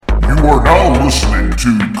are now listening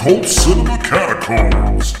to Cult Cinema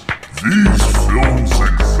Catacombs. These films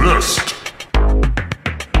exist.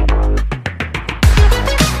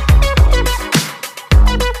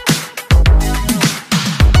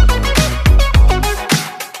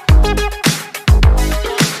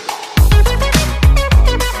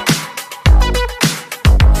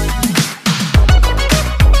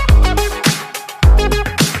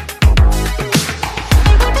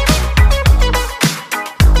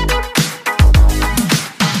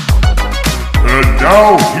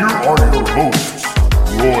 Now, here are your hosts,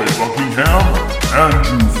 Roy Buckingham,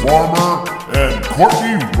 Andrew Farmer, and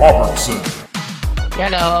Courtney Robertson.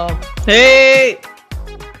 Hello. Hey!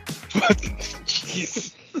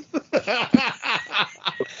 Jeez.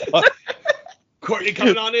 Courtney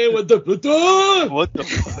coming on in with the... What the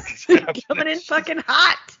fuck is happening? Coming in fucking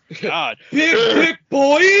hot. God. Big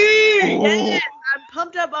boy! Yeah, I'm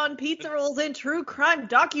pumped up on pizza rolls and true crime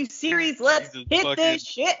docu-series. Let's Jesus hit fucking- this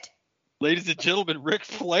shit. Ladies and gentlemen, Ric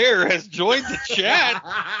Flair has joined the chat.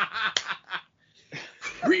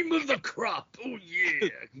 Cream of the crop. Oh, yeah.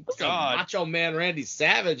 Some God. Macho Man Randy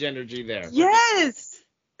Savage energy there. Yes.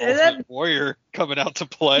 And Ultimate then Warrior coming out to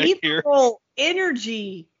play pizza here. roll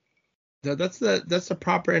energy. That's the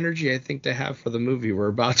proper energy, I think, to have for the movie we're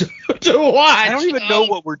about to watch. I don't even know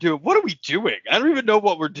what we're doing. What are we doing? I don't even know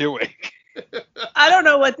what we're doing. I don't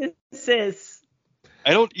know what this is.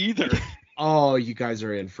 I don't either. Oh, you guys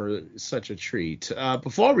are in for such a treat.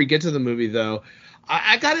 Before we get to the movie, though,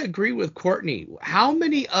 I got to agree with Courtney. How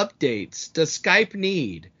many updates does Skype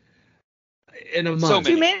need in a month?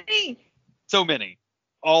 many. Too many. So many.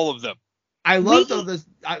 All of them. I love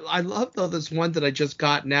this one that I just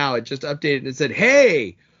got now. It just updated and said,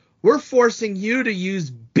 "Hey, we're forcing you to use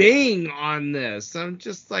Bing on this." I'm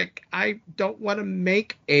just like, I don't want to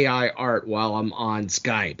make AI art while I'm on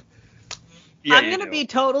Skype. Yeah, I'm you going to do. be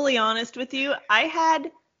totally honest with you. I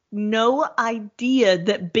had no idea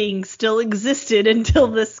that Bing still existed until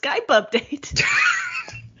the Skype update.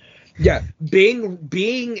 Yeah,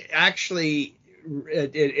 Bing actually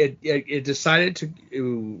it decided to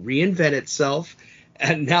reinvent itself,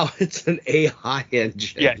 and now it's an AI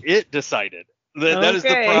engine. Yeah, it decided. That is the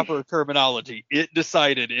Okay. proper terminology. It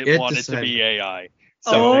decided it wanted to be AI.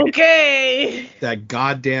 So Okay. That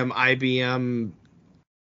goddamn IBM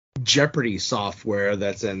Jeopardy software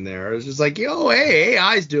that's in there. It's just like, yo, hey,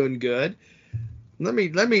 AI's doing good. Let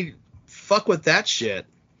me fuck with that shit.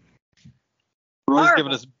 Roy's Horrible.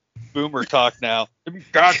 giving us boomer talk now.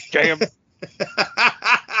 God damn.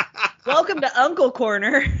 Welcome to Uncle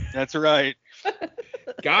Corner. That's right.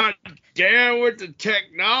 God damn with the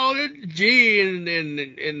technology and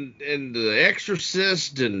the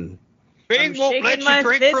Exorcist and Bing I'm won't let shaking my you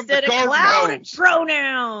drink fist from the at a garden cloud of hose.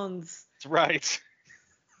 pronouns. That's right.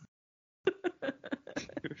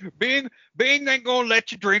 Bing ain't gonna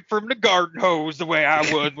let you drink from the garden hose the way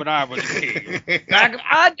I would when I was a kid. Back in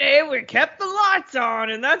my day, we kept the lights on,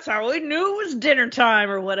 and that's how we knew it was dinner time,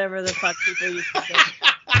 or whatever the fuck people used to say.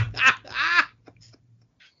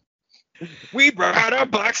 We brought a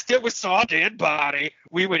box that we saw a dead body.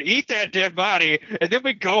 We would eat that dead body, and then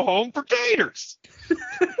we'd go home for taters.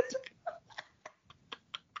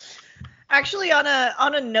 Actually, on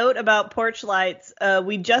a note about porch lights,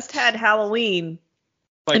 we just had Halloween.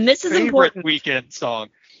 My And this is favorite important. weekend song.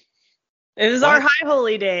 It was What? our high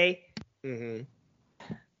holy day, Mhm.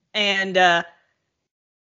 and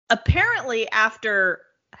apparently, after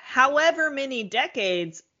however many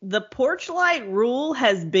decades, the porch light rule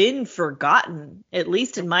has been forgotten, at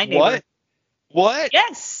least in my neighborhood. What?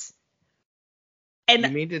 Yes. And You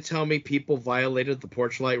mean to tell me people violated the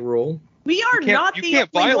porch light rule? we are not You the can't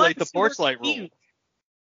only violate ones the porch who are light rule. confused.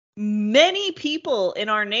 Many people in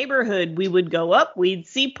our neighborhood, we would go up, we'd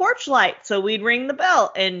see porch light, so we'd ring the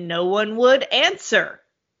bell, and no one would answer.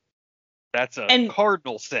 That's a And-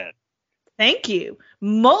 cardinal sin. Thank you.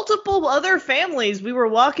 Multiple other families we were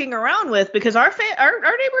walking around with, because our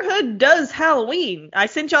neighborhood does Halloween. I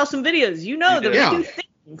sent y'all some videos. You know You that did. we Yeah. do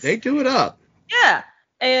things. They do it up. Yeah.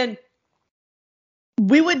 And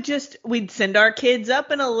we'd send our kids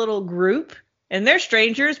up in a little group, and they're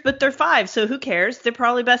strangers, but they're 5, so who cares? They're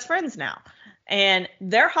probably best friends now. And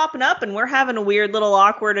they're hopping up, and we're having a weird little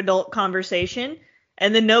awkward adult conversation,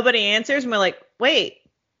 and then nobody answers, and we're like, wait,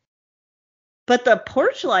 but the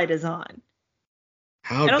porch light is on.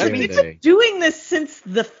 How And I was dare like, we've they? been doing this since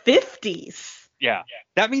the 50s. Yeah.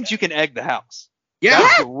 That means you can egg the house. Yeah,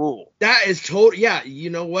 That's the rule. that is total. Yeah, you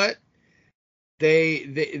know what? They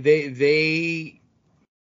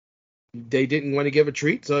didn't want to give a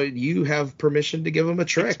treat, so you have permission to give them a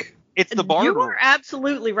trick. It's the barn You rule. are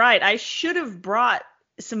absolutely right. I should have brought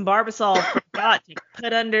some Barbasol forgot to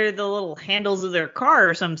put under the little handles of their car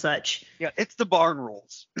or some such. Yeah, it's the barn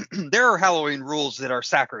rules. There are Halloween rules that are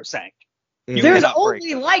sacrosanct. You There's cannot break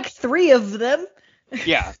only them. like 3 of them.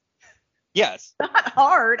 Yeah. Yes. Not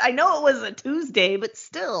hard. I know it was a Tuesday, but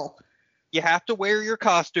still. You have to wear your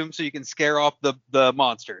costume so you can scare off the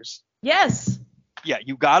monsters. Yes. Yeah,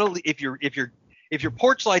 you gotta. If your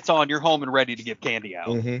porch light's on, you're home and ready to give candy out.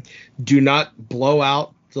 Mm-hmm. Do not blow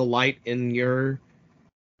out the light in your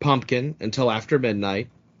pumpkin until after midnight.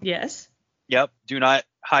 Yes. Yep. Do not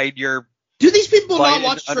hide your Do these people light not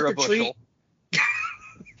watch under Trick a or Treat? bushel.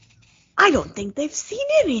 I don't think they've seen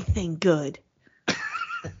anything good.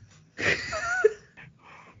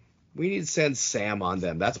 We need to send Sam on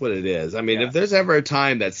them. That's what it is. I mean, Yeah. if there's ever a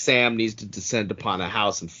time that Sam needs to descend upon a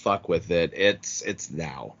house and fuck with it, it's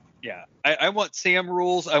now. Yeah. I want Sam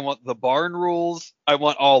rules. I want the barn rules. I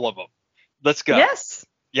want all of them. Let's go. Yes.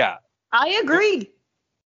 Yeah. I agree.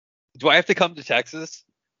 Do I have to come to Texas?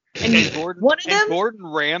 And And Gordon, one of them- and Gordon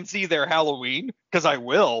Ramsay their Halloween? Because I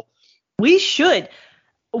will. We should.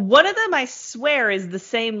 One of them, I swear, is the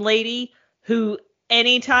same lady who,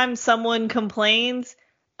 anytime someone complains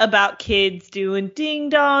about kids doing ding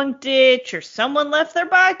dong ditch or someone left their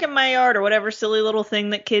bike in my yard or whatever silly little thing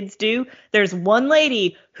that kids do, there's one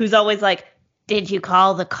lady who's always like, "Did you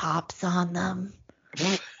call the cops on them?"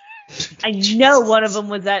 I know one of them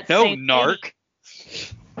was that No, same narc. lady.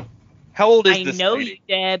 How old is I this know lady?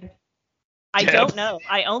 you, Deb. I Deb. don't know.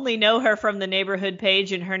 I only know her from the neighborhood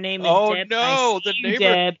page, and her name is Oh, Deb. no, I the see you, neighbor-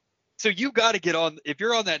 Deb. So you got to get on. If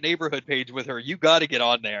you're on that neighborhood page with her, you got to get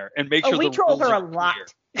on there and make Oh, sure we the troll rules her a are lot.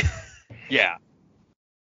 clear. Yeah.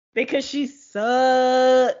 Because she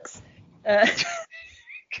sucks. And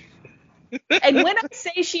when I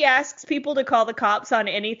say she asks people to call the cops on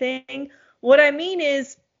anything, what I mean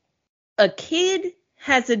is a kid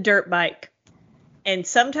has a dirt bike. And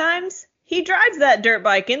sometimes he drives that dirt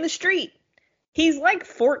bike in the street. He's like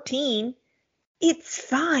 14. It's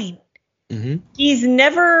fine. Mm-hmm. He's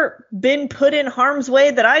never been put in harm's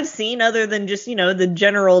way that I've seen other than just, the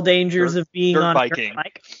general dangers of being dirt on biking. a dirt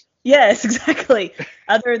bike. Yes, exactly.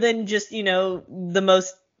 Other than just, the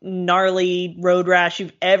most gnarly road rash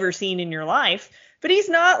you've ever seen in your life. But he's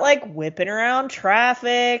not like whipping around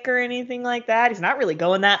traffic or anything like that. He's not really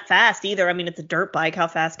going that fast either. I mean, it's a dirt bike. How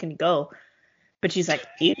fast can he go? But she's like,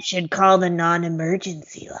 "You should call the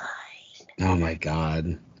non-emergency line." Oh my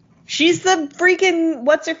God. She's the freaking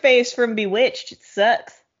what's-her-face from Bewitched. It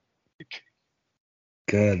sucks.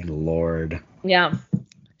 Good Lord. Yeah.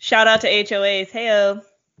 Shout out to HOAs. Heyo.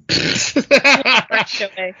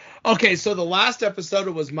 HOA. Okay, so the last episode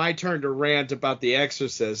it was my turn to rant about The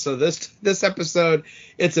Exorcist. So this episode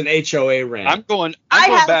it's an HOA rant. I'm going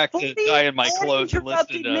have back to 40 die in my clothes and listen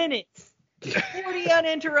uninterrupted to. minutes. 40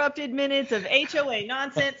 uninterrupted minutes of HOA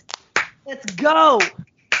nonsense. Let's go.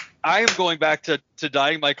 I am going back to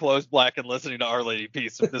dyeing my clothes black and listening to Our Lady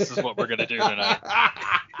Peace. If this is what we're gonna do tonight.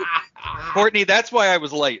 Courtney, that's why I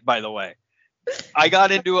was late, by the way. I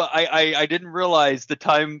got into I didn't realize the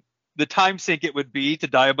time sink it would be to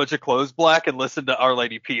dye a bunch of clothes black and listen to Our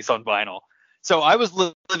Lady Peace on vinyl. So I was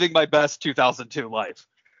living my best 2002 life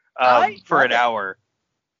for an hour.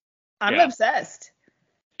 I'm Yeah. obsessed.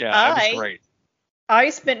 Yeah, it was great. I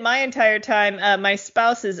spent my entire time, my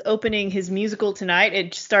spouse is opening his musical tonight.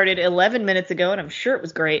 It started 11 minutes ago, and I'm sure it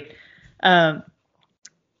was great. And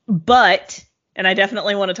I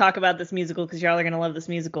definitely want to talk about this musical because y'all are going to love this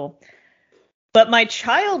musical. But my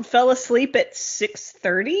child fell asleep at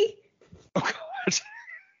 6:30. Oh,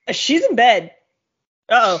 God. She's in bed.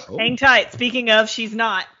 Uh-oh. Oh. Hang tight. Speaking of, she's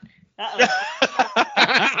not. Uh-oh.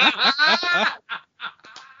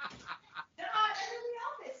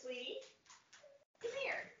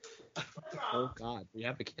 Oh God, we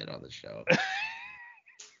have a kid on the show.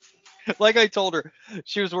 Like I told her,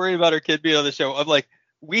 she was worried about her kid being on the show. I'm like,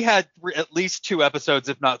 we had at least 2 episodes,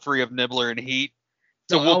 if not 3, of Nibbler and Heat,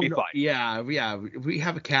 so we'll be fine. Yeah, we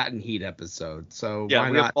have a cat and heat episode, so Yeah,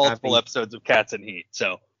 why we not have multiple episodes of Cats and Heat,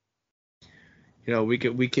 so. We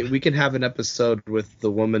can have an episode with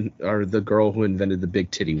the woman or the girl who invented the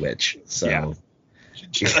big titty witch. So Yeah.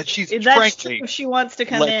 She's That's frankly true if she wants to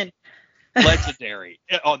come in. legendary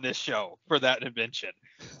on this show for that invention.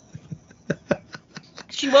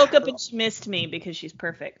 She woke up and she missed me because she's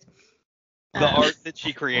perfect. The art that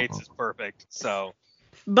she creates is perfect. So,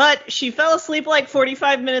 But she fell asleep like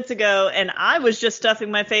 45 minutes ago, and I was just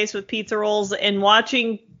stuffing my face with pizza rolls and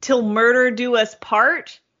watching Till Murder Do Us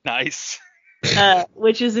Part, nice.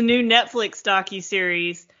 which is a new Netflix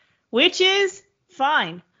docuseries, which is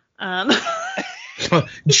fine.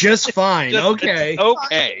 just fine. Just- Okay. it's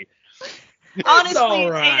okay. Honestly, all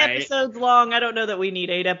it's right. 8 episodes long. I don't know that we need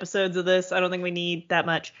 8 episodes of this. I don't think we need that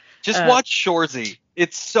much. Just watch Shorzy.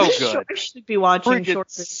 It's so good. I should be watching Friggin'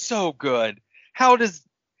 short. so good. How does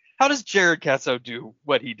Jared Kesso do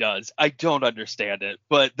what he does? I don't understand it,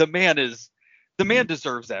 but the man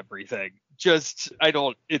deserves everything.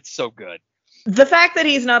 It's so good. The fact that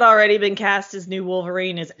he's not already been cast as new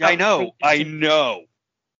Wolverine is I know. outrageous.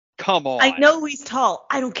 Come on. I know he's tall.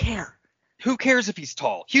 I don't care. Who cares if he's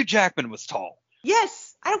tall? Hugh Jackman was tall.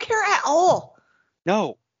 Yes, I don't care at all.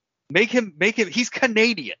 No. Make him he's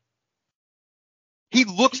Canadian. He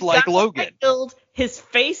looks like Logan. His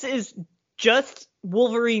face is just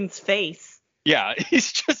Wolverine's face. Yeah,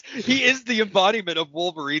 he is the embodiment of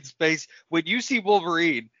Wolverine's face. When you see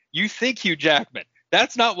Wolverine, you think Hugh Jackman.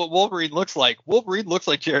 That's not what Wolverine looks like. Wolverine looks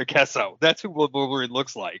like Jared Kesso. That's who Wolverine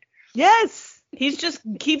looks like. Yes, he just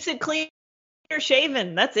keeps it clean or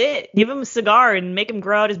shaven. That's it. Give him a cigar and make him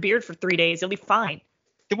grow out his beard for 3 days. He'll be fine.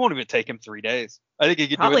 It won't even take him 3 days. I think he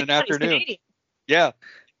could Probably do it in an not. He's afternoon. Canadian. Yeah.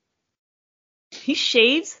 He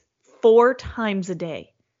shaves 4 times a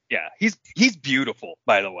day. Yeah, he's beautiful,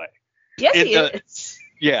 by the way. Yes, he is.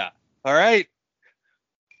 Yeah. All right.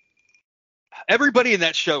 Everybody in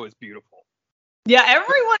that show is beautiful. Yeah,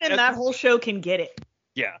 everyone in that whole show can get it.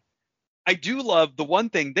 Yeah. I do love the one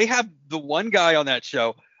thing. They have the one guy on that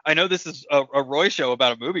show. I know this is a Roy show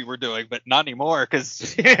about a movie we're doing, but not anymore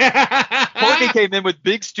because Courtney came in with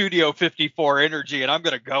big Studio 54 energy, and I'm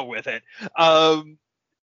going to go with it.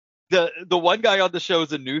 The one guy on the show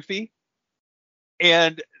is a newfie,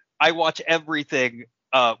 and I watch everything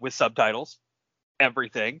with subtitles.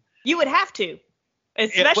 Everything. You would have to,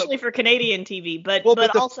 especially for Canadian TV, but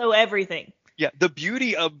also everything. Yeah, the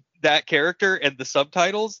beauty of that character and the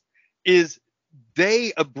subtitles is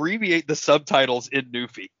they abbreviate the subtitles in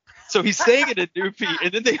Newfie. So he's saying it in Newfie,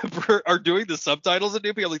 and then they are doing the subtitles in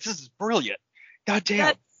Newfie. I'm like, this is brilliant. God damn.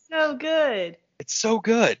 That's so good. It's so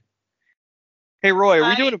good. Hey, Roy, are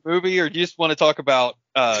we doing a movie, or do you just want to talk about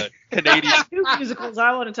Canadian? Two musicals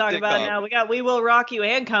I want to talk about now. We got We Will Rock You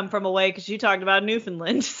and Come From Away because you talked about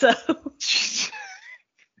Newfoundland. So.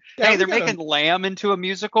 Hey, they're making Lamb into a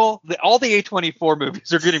musical. All the A24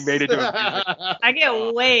 movies are getting made into a musical. I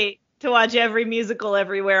can't wait to watch every musical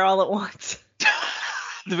everywhere all at once.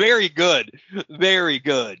 Very good. Very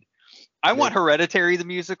good. I want Hereditary the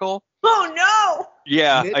musical. Oh, no!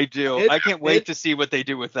 Yeah, I do. I can't wait to see what they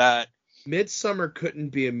do with that. Midsummer couldn't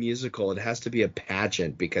be a musical. It has to be a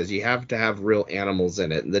pageant because you have to have real animals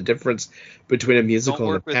in it. And the difference between a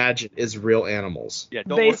musical and a pageant is real animals. Yeah,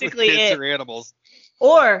 don't basically work with kids or animals.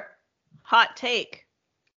 Or, hot take,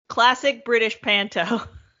 classic British panto.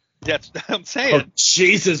 That's what I'm saying. Oh,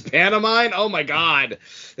 Jesus, pantomime? Oh, my God.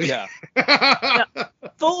 Yeah.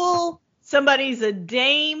 Full, somebody's a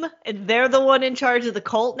dame, and they're the one in charge of the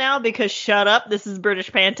cult now because shut up, this is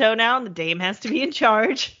British panto now, and the dame has to be in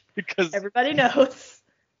charge. Because everybody knows.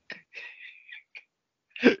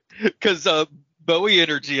 Because Bowie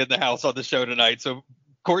energy in the house on the show tonight, so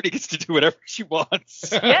Courtney gets to do whatever she wants.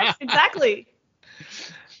 Yes, exactly.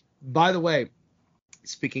 By the way,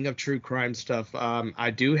 speaking of true crime stuff,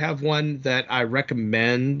 I do have one that I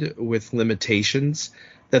recommend with limitations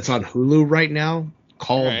that's on Hulu right now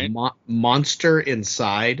called Monster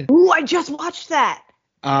Inside. Ooh, I just watched that.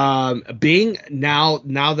 Being now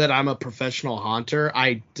that I'm a professional haunter,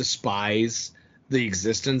 I despise the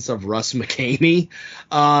existence of Russ McKamey.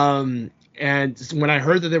 And when I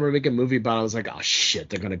heard that they were making a movie about it, I was like, oh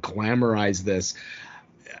shit, they're gonna glamorize this.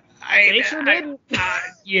 They sure didn't.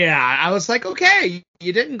 Yeah, I was like, okay,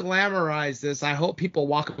 you didn't glamorize this. I hope people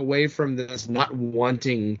walk away from this not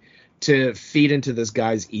wanting to feed into this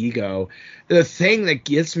guy's ego. The thing that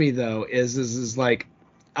gets me though is like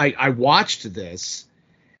I watched this,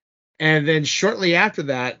 and then shortly after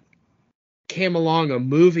that came along a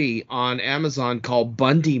movie on Amazon called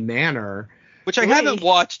Bundy Manor, which I haven't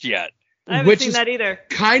watched yet. I haven't seen that either.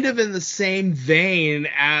 Kind of in the same vein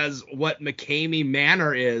as what McKamey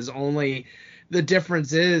Manor is, only the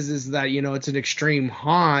difference is that, you know, it's an extreme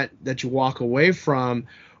haunt that you walk away from,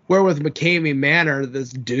 where with McKamey Manor,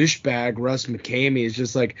 this douchebag Russ McKamey is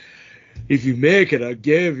just like, if you make it, I'll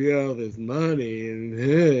give you all this money.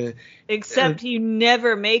 And except you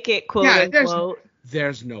never make it, quote unquote.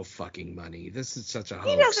 There's no fucking money. This is such a hoax.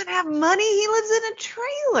 He doesn't have money. He lives in a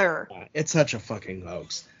trailer. It's such a fucking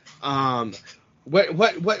hoax.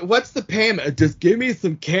 What's the payment? Just give me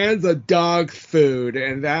some cans of dog food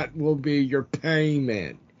and that will be your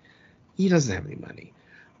payment. He doesn't have any money.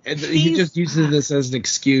 And he just uses this as an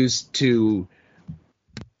excuse to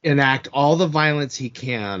enact all the violence he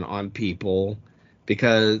can on people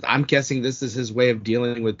because I'm guessing this is his way of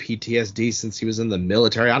dealing with PTSD since he was in the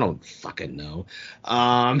military. I don't fucking know.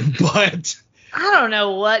 But I don't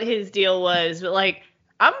know what his deal was, but like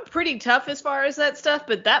I'm pretty tough as far as that stuff,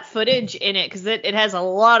 but that footage in it, because it has a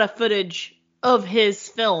lot of footage of his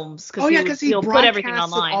films, because he'll put everything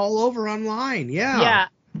broadcasts online. it all over online. Yeah,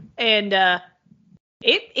 and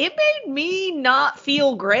it made me not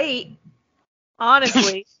feel great,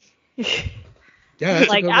 honestly. Yeah, that's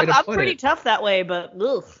like a good way to I'm put pretty it. tough that way, but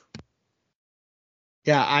ugh.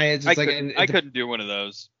 Yeah, I couldn't do one of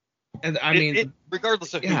those. And I mean,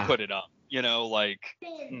 regardless of who put it up,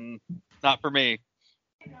 not for me.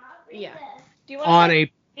 Yeah. Do you on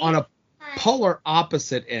a polar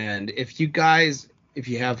opposite end, if you have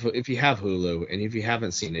Hulu and if you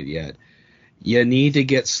haven't seen it yet, you need to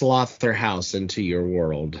get Slaughterhouse into your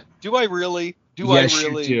world. Do I really? Yes,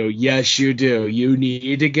 you do. Yes, you do. You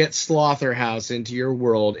need to get Slaughterhouse into your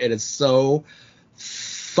world. It is so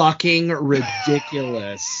fucking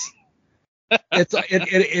ridiculous.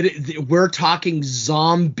 We're talking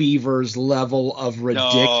Zombievers level of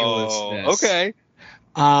ridiculousness. No. Okay.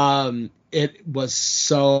 It was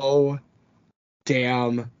so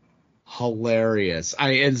damn hilarious.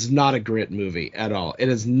 It's not a great movie at all. It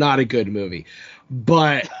is not a good movie,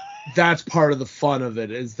 but that's part of the fun of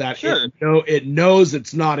it, is that it knows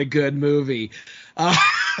it's not a good movie.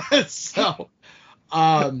 So,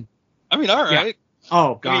 I mean, all right. Yeah.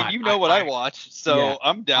 Oh God, I mean, what I watch, so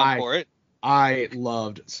I'm down for it. I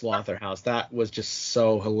loved Slaughterhouse. That was just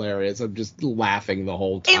so hilarious. I'm just laughing the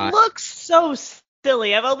whole time. It looks so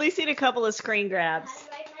silly. I've only seen a couple of screen grabs.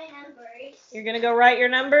 You're gonna go write your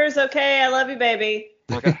numbers? Okay, I love you, baby.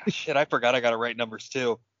 Shit, I forgot I gotta write numbers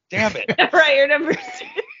too. Damn it. Write your numbers.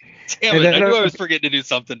 Damn it. I knew I was forgetting to do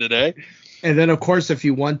something today. And then, of course, if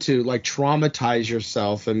you want to traumatize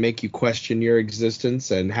yourself and make you question your existence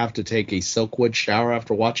and have to take a Silkwood shower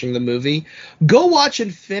after watching the movie, go watch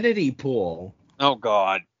Infinity Pool. Oh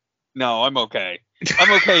God, no, I'm okay.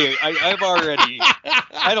 I've already.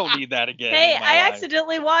 I don't need that again. Hey, I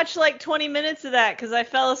accidentally watched like 20 minutes of that because I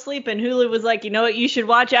fell asleep and Hulu was like, you know what you should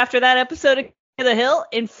watch after that episode of The Hill?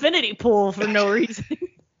 Infinity Pool for no reason.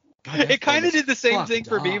 God, it kind of did the same thing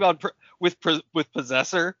for me with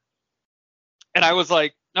Possessor, and I was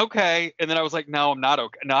like, okay, and then I was like, no, I'm not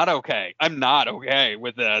okay. Not okay. I'm not okay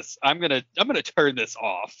with this. I'm gonna turn this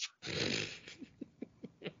off.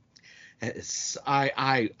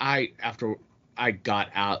 After I got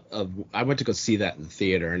out of, I went to go see that in the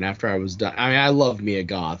theater, and after I was done, I love Mia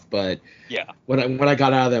Goth, but yeah, when I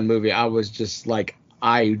got out of that movie, I was just like,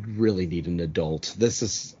 I really need an adult.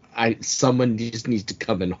 Someone just needs to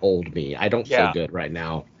come and hold me. I don't feel good right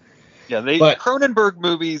now. Yeah, Cronenberg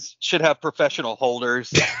movies should have professional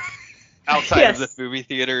holders outside of the movie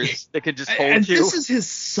theaters that can just hold you. And this is his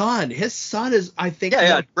son. His son is, I think,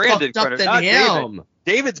 Brandon, fucked up than him.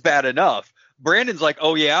 David's bad enough. Brandon's like,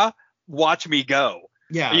 oh yeah, watch me go.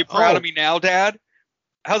 Yeah. Are you proud of me now, Dad?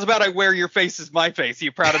 How's about I wear your face as my face? Are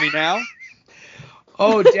you proud of me now?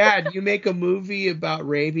 Oh, Dad, you make a movie about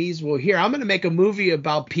rabies? Well, here, I'm going to make a movie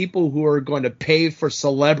about people who are going to pay for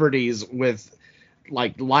celebrities with,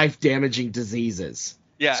 like, life-damaging diseses.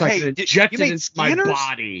 Yeah, so I can inject it into my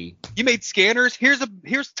body. You made Scanners? Here's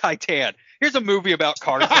Titan. Here's a movie about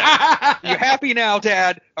car theft. Are you happy now,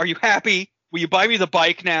 Dad? Are you happy? Will you buy me the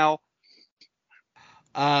bike now?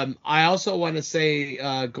 I also want to say,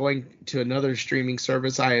 going to another streaming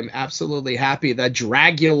service, I am absolutely happy that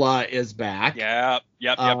Dragula is back. Yep.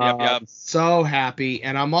 So happy.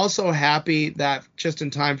 And I'm also happy that just in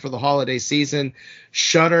time for the holiday season,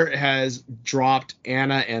 Shudder has dropped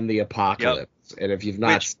Anna and the Apocalypse. Yep. And if you've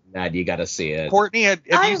not seen that, you got to see it. Courtney, have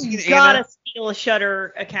you seen Anna? I've got to steal a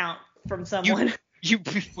Shudder account from someone.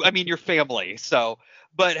 Your family. So,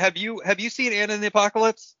 but have you seen Anna and the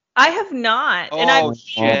Apocalypse? I have not, and I've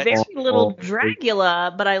seen very little Oh.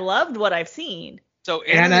 Dracula, but I loved what I've seen. So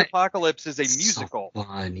Anna and the Apocalypse is a musical. So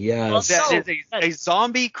fun, yes. That is a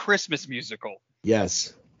zombie Christmas musical.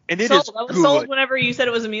 Yes. And it sold. is I was good. sold whenever you said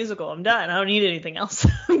it was a musical. I'm done. I don't need anything else.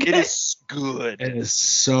 It is good. It is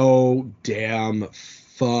so damn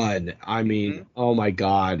fun. I mean, oh my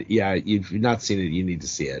God. Yeah, you've not seen it, you need to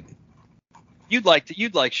see it. You'd like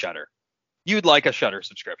Shudder. You'd like a Shudder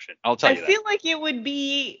subscription. I'll tell you that. I feel like it would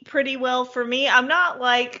be pretty well for me. I'm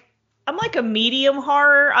like a medium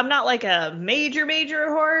horror. I'm not like a major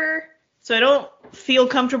horror. So I don't feel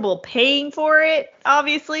comfortable paying for it,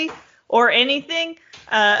 obviously, or anything.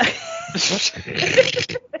 Well,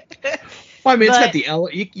 I mean, it's got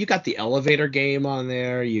you got the elevator game on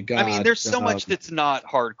there. You got. I mean, there's so much that's not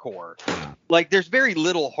hardcore. Yeah. Like, there's very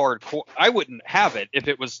little hardcore. I wouldn't have it if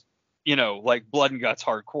it was, like blood and guts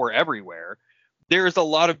hardcore everywhere. there's a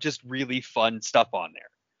lot of just really fun stuff on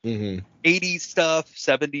there. Mm-hmm. 80s stuff,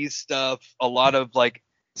 70s stuff, a lot of like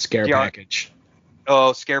Scare package.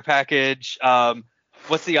 Oh, Scare Package.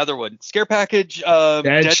 What's the other one? Scare Package.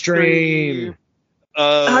 Deadstream.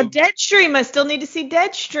 Deadstream. I still need to see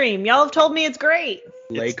Deadstream. Y'all have told me it's great.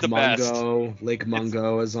 Lake Mungo. Lake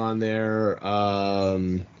Mungo is on there.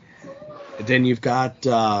 Then you've got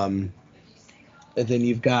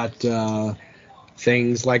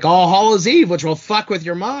things like All Hallows Eve, which will fuck with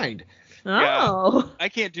your mind. Oh. Yeah, I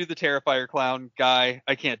can't do the Terrifier clown guy.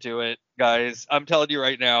 I can't do it, guys. I'm telling you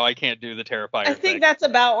right now, I can't do the Terrifier I think that's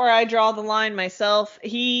about where I draw the line myself.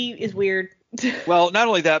 He is weird. Well, not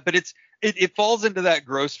only that, but it falls into that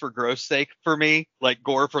gross for gross sake for me, like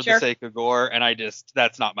gore for the sake of gore, and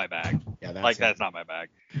that's not my bag. Yeah, that's not my bag.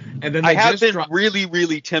 And then I have been really,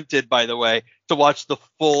 really tempted, by the way, to watch the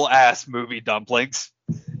full ass movie Dumplings.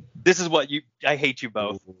 This is what I hate you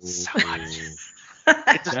both so much.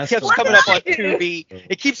 It just keeps coming up on Tubi.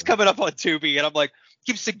 It keeps coming up on Tubi, and I'm like,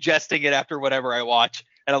 keep suggesting it after whatever I watch,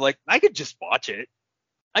 and I'm like, I could just watch it.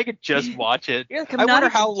 I wonder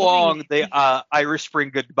how long the Irish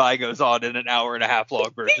Spring Goodbye goes on in an hour and a half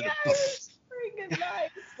long version. Irish Spring Goodbye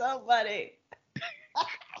is so funny.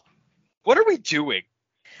 What are we doing?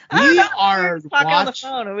 We are talking on the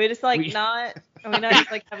phone. Are we just like not? Are we not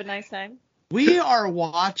just like have a nice time? We are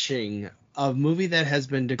watching a movie that has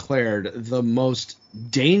been declared the most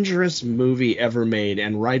dangerous movie ever made,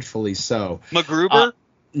 and rightfully so. MacGruber?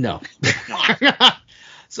 No.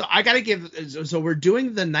 So I gotta give. So we're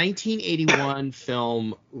doing the 1981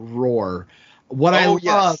 film Roar. What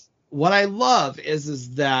I love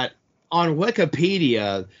is that on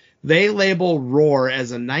Wikipedia they label Roar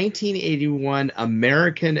as a 1981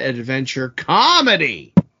 American adventure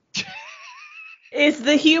comedy. Is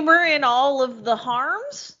the humor in all of the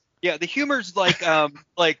harms? Yeah, the humor's like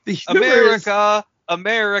America,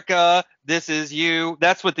 America, this is you.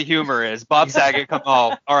 That's what the humor is. Bob Saget,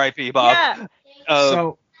 R.I.P. Bob. Yeah.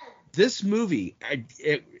 So this movie,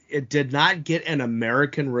 it did not get an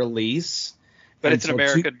American release. But it's an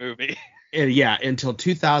American movie. Yeah, until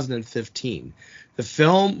 2015. The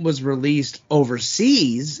film was released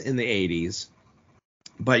overseas in the 80s.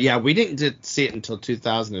 But yeah, we didn't see it until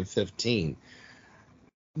 2015.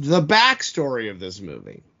 The backstory of this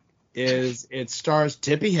movie is it stars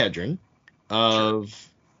Tippi Hedren of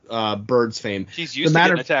Birds fame. She's used to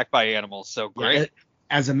getting attacked by animals, so great.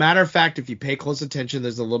 As a matter of fact, if you pay close attention,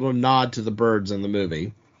 there's a little nod to the birds in the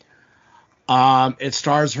movie. It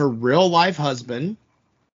stars her real-life husband,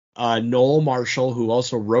 Noel Marshall, who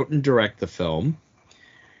also wrote and directed the film.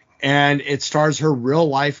 And it stars her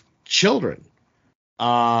real-life children,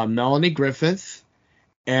 Melanie Griffith,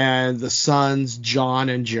 and the sons John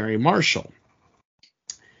and Jerry Marshall.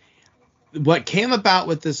 What came about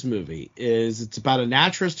with this movie is it's about a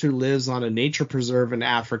naturalist who lives on a nature preserve in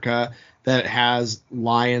Africa that has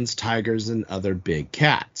lions, tigers, and other big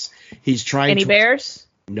cats. He's trying Any bears?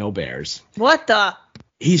 No bears. What the?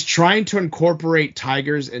 He's trying to incorporate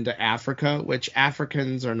tigers into Africa, which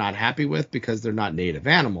Africans are not happy with because they're not native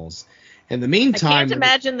animals. In the meantime, I can't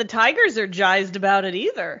imagine the tigers are jazzed about it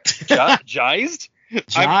either. Jazzed?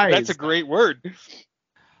 That's a great word.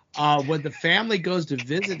 When the family goes to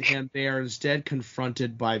visit him, they are instead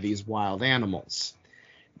confronted by these wild animals.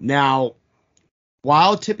 Now,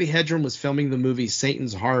 while Tippi Hedren was filming the movie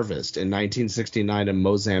Satan's Harvest in 1969 in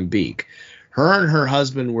Mozambique, her and her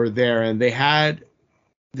husband were there, and they had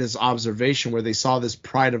this observation where they saw this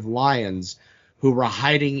pride of lions who were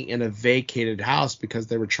hiding in a vacated house because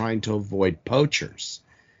they were trying to avoid poachers.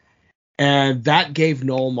 And that gave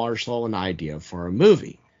Noel Marshall an idea for a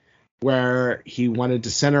movie where he wanted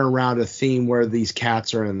to center around a theme where these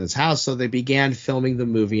cats are in this house. So they began filming the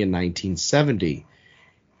movie in 1970.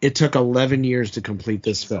 It took 11 years to complete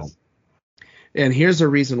this film. And here's the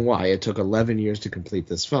reason why it took 11 years to complete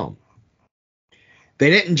this film. They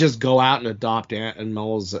didn't just go out and adopt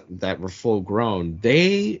animals that were full grown.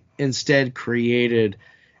 They instead created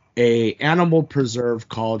a animal preserve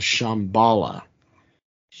called Shambhala,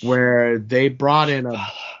 where they brought in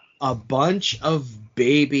a bunch of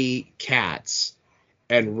baby cats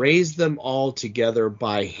and raised them all together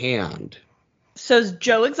by hand. So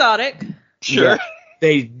Joe Exotic. Sure.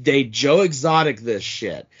 Yeah, they Joe Exotic this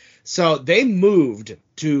shit. So they moved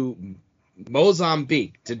to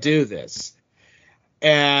Mozambique to do this.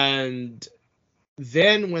 And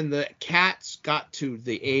then when the cats got to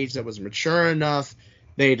the age that was mature enough,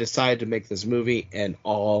 they decided to make this movie, and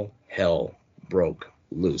all hell broke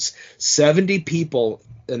loose. 70 people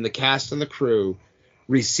in the cast and the crew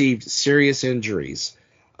received serious injuries.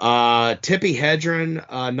 Tippi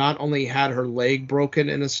Hedren not only had her leg broken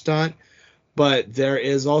in a stunt, But there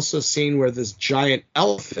is also a scene where this giant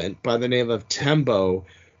elephant by the name of Tembo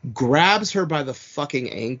grabs her by the fucking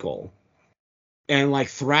ankle and like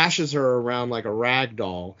thrashes her around like a rag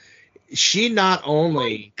doll. She not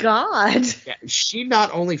only God. she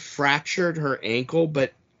not only fractured her ankle,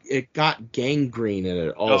 but it got gangrene in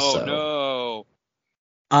it also. Oh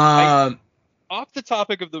no. Um, Off the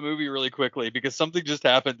topic of the movie really quickly, because something just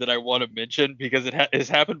happened that I want to mention because it has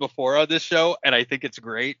happened before on this show, and I think it's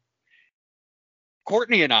great.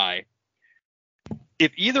 Courtney and I,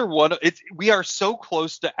 if either one, we are so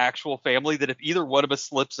close to actual family that if either one of us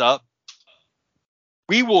slips up,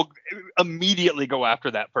 we will immediately go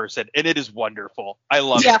after that person, and it is wonderful. I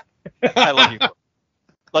love it. I love you.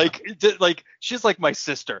 Like she's like my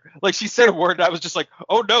sister. Like she said a word, and I was just like,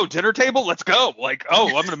 "Oh no, dinner table, let's go!" Like,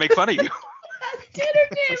 "Oh, I'm gonna make fun of you."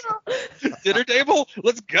 Dinner table,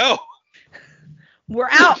 let's go. We're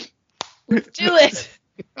out. Let's do it.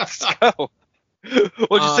 Let's go.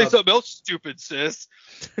 What'd you say? Something else, stupid sis.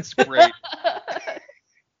 It's great.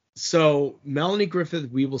 So Melanie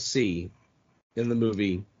Griffith, we will see in the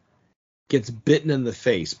movie, gets bitten in the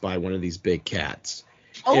face by one of these big cats.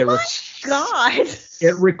 Oh my God.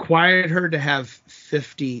 It required her to have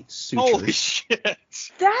 50 sutures. Holy shit.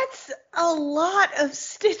 That's a lot of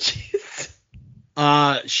stitches.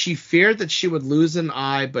 She feared that she would lose an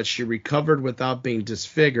eye, but she recovered without being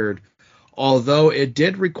disfigured, although it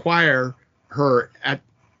did require her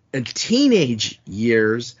in teenage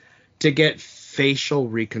years to get facial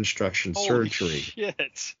reconstruction surgery.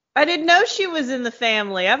 Shit. I didn't know she was in the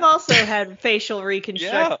family. I've also had facial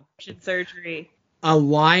reconstruction surgery. A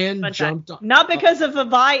lion jumped on. Not because of a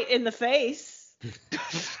bite in the face.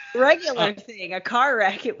 Regular thing. A car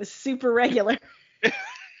wreck. It was super regular.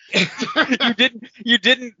 You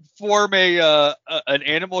didn't form an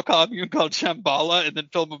animal commune called Shambhala and then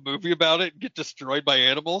film a movie about it and get destroyed by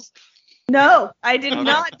animals? No, I did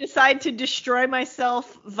not decide to destroy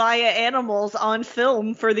myself via animals on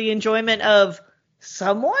film for the enjoyment of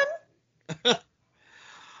someone. I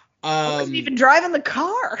wasn't even driving the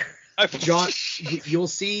car. You'll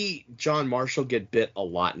see John Marshall get bit a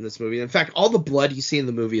lot in this movie. In fact, all the blood you see in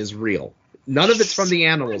the movie is real. None of it's from the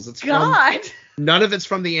animals. None of it's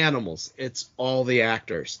from the animals. It's all the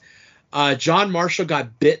actors. John Marshall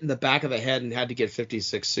got bit in the back of the head and had to get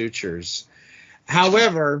 56 sutures.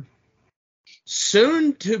 However,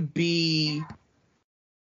 soon to be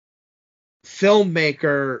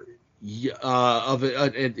filmmaker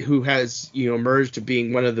who has emerged to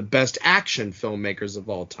being one of the best action filmmakers of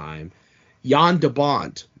all time, Jan de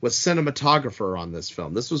Bont was cinematographer on this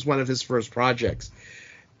film. This was one of his first projects.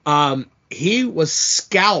 He was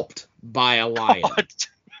scalped by a lion.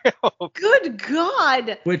 Good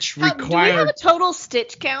God. Which required. Do we have a total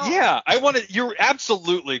stitch count? Yeah, you're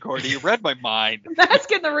absolutely, Courtney. You read my mind. I'm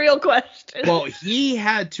asking the real question. Well, he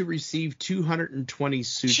had to receive 220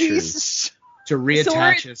 sutures Jesus. To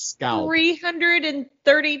reattach his scalp.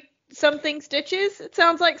 330 something stitches, it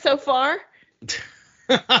sounds like so far.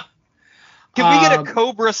 Can we get a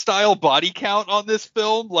Cobra style body count on this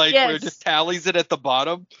film? Like where it just tallies it at the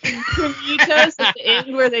bottom? Prometheus at the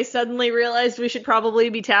end where they suddenly realized we should probably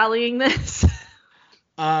be tallying this.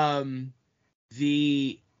 Let's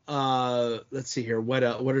see here. What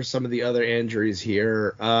are some of the other injuries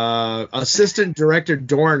here? Assistant director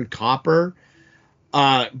Doran Copper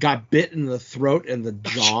got bit in the throat and the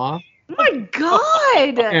jaw. Oh my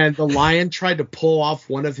God! And the lion tried to pull off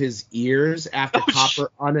one of his ears after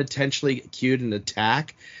Copper unintentionally cued an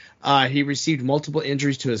attack. He received multiple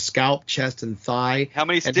injuries to his scalp, chest, and thigh. How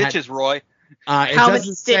many stitches, Roy?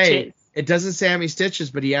 It doesn't say how many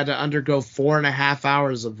stitches, but he had to undergo 4.5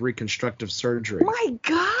 hours of reconstructive surgery. My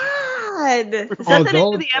God! Is that the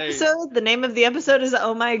name of the episode? The name of the episode is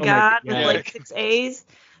Oh My God with like 6 A's.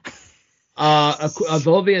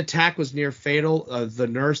 Although the attack was near fatal, the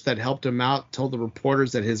nurse that helped him out told the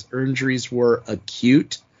reporters that his injuries were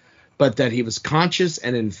acute, but that he was conscious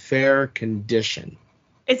and in fair condition.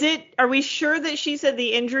 Are we sure that she said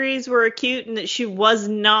the injuries were acute and that she was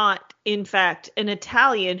not, in fact, an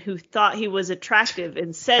Italian who thought he was attractive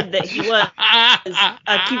and said that he was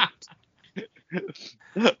acute?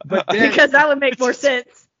 But then, because that would make more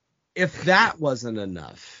sense. If that wasn't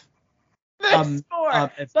enough. There's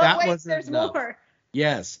more. There's more.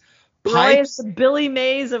 Yes. Roy is the Billy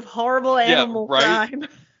Mays of horrible animal crime.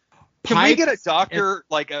 Can we get a doctor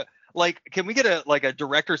can we get a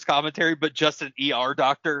director's commentary, but just an ER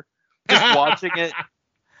doctor just watching it?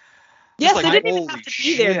 Yes, they didn't even have to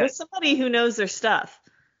be there. There's somebody who knows their stuff.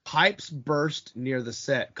 Pipes burst near the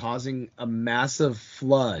set, causing a massive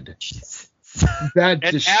flood that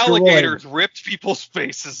And destroyed. alligators ripped people's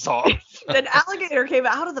faces off. An alligator came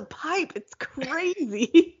out of the pipe. It's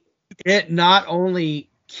crazy. It not only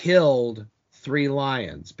killed 3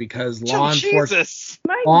 lions because law enforcement, Jesus.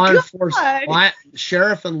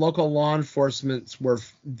 sheriff and local law enforcement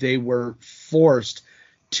were forced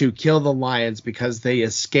to kill the lions because they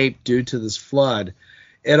escaped due to this flood.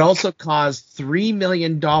 It also caused $3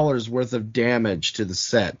 million worth of damage to the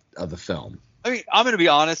set of the film. I mean, I'm going to be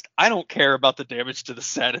honest. I don't care about the damage to the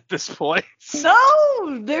set at this point.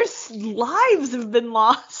 No, there's lives have been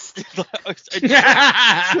lost.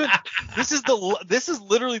 This is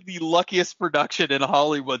literally the luckiest production in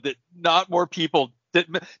Hollywood that not more people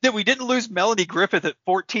that we didn't lose Melanie Griffith at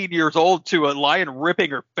 14 years old to a lion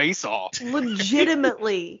ripping her face off.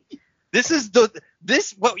 Legitimately.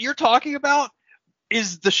 What you're talking about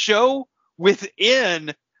is the show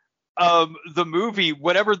within the movie,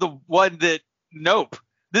 whatever the one that Nope.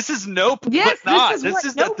 This is Nope, yes, but not. This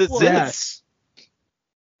is Nope was. Yes.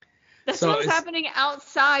 That's what was happening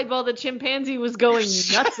outside while the chimpanzee was going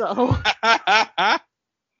nutso.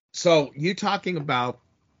 So you talking about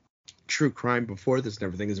true crime before this and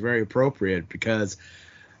everything is very appropriate because,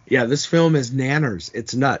 yeah, this film is nanners.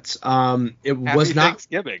 It's nuts. It was not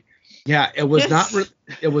Thanksgiving. Yeah, it was Yes.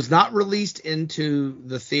 it was not released into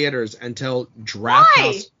the theaters until Draft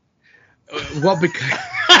House. Well, because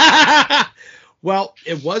well,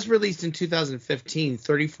 it was released in 2015,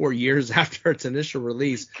 34 years after its initial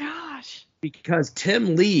release. Gosh. Because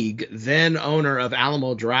Tim League, then owner of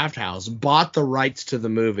Alamo Drafthouse, bought the rights to the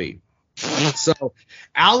movie. So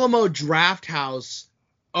Alamo Drafthouse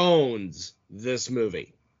owns this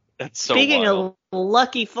movie. That's so Speaking wild. of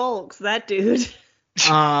lucky folks, that dude.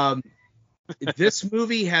 This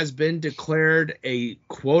movie has been declared a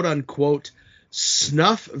quote unquote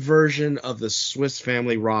snuff version of the Swiss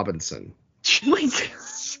Family Robinson. Oh my God.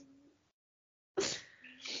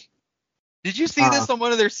 Did you see this on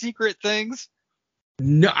one of their secret things?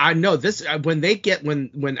 No, I know this when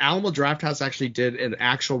Alamo Drafthouse actually did an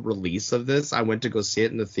actual release of this, I went to go see it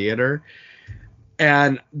in the theater.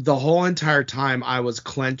 And the whole entire time I was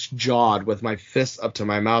clenched jawed with my fists up to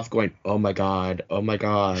my mouth going, oh my God, oh my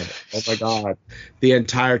God, oh my God. The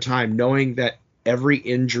entire time, knowing that every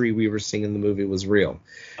injury we were seeing in the movie was real.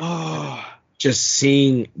 Oh. Just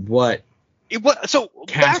seeing what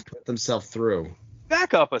cats put themselves through.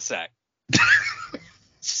 Back up a sec.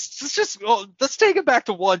 Let's take it back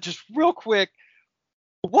to one just real quick.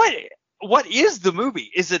 What is the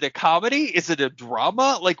movie? Is it a comedy? Is it a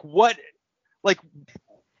drama?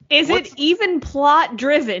 Is it even plot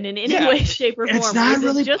driven in any way, shape, or form? It's not is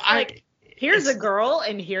really it just here's a girl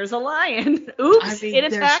and here's a lion. Oops, it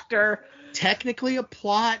attacked her. Technically a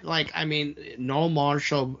plot. Noel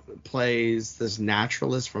Marshall plays this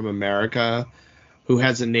naturalist from America who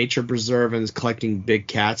has a nature preserve and is collecting big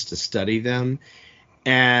cats to study them.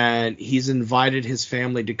 And he's invited his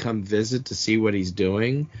family to come visit to see what he's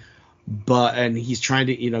doing. And he's trying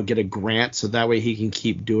to, get a grant so that way he can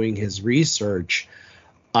keep doing his research.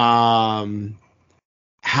 However,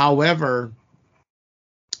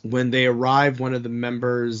 when they arrive, one of the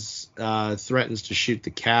members threatens to shoot the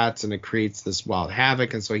cats, and it creates this wild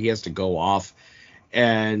havoc. And so he has to go off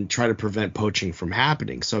and try to prevent poaching from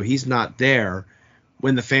happening. So he's not there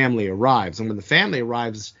when the family arrives. And when the family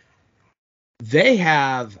arrives, they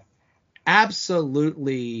have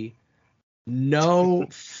absolutely no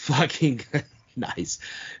fucking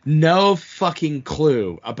no fucking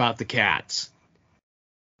clue about the cats.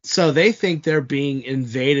 So they think they're being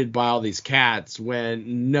invaded by all these cats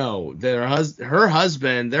when no, her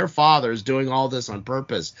husband, their father's doing all this on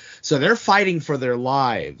purpose. So they're fighting for their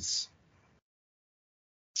lives.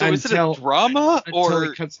 So is it a drama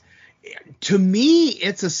or? To me,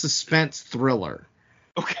 it's a suspense thriller.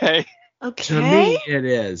 Okay. To me, it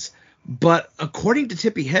is. But according to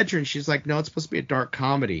Tippi Hedren, she's like, no, it's supposed to be a dark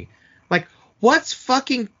comedy. Like, what's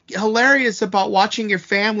fucking hilarious about watching your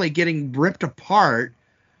family getting ripped apart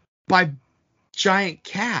by giant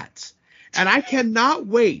cats? And I cannot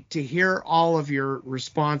wait to hear all of your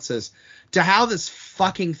responses to how this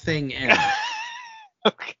fucking thing ends.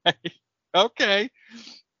 Okay.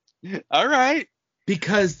 All right.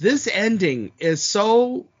 Because this ending is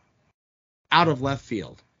so out of left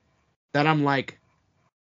field that I'm like,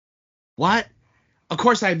 what? Of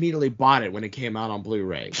course, I immediately bought it when it came out on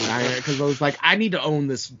Blu-ray. Because I was like, I need to own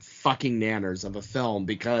this fucking nanners of a film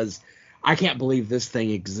because I can't believe this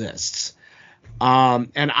thing exists.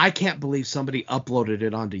 And I can't believe somebody uploaded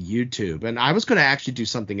it onto YouTube. And I was going to actually do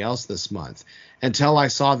something else this month until I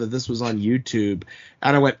saw that this was on YouTube.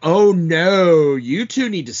 And I went, oh no, you two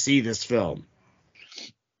need to see this film.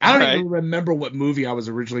 I don't Right. even remember what movie I was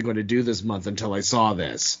originally going to do this month until I saw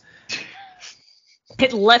this.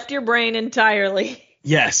 It left your brain entirely.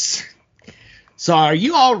 Yes. So are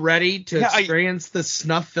you all ready to Yeah, experience the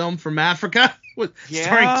snuff film from Africa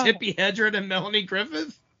starring Tippi Hedren and Melanie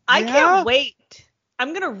Griffith? I Yeah. can't wait. I'm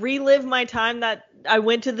going to relive my time that I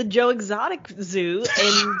went to the Joe Exotic Zoo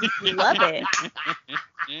and love it.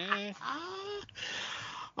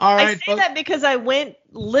 All I right, say folks. that because I went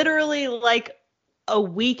literally like a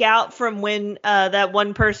week out from when that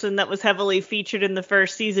one person that was heavily featured in the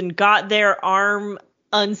first season got their arm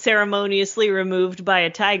unceremoniously removed by a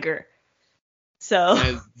tiger. So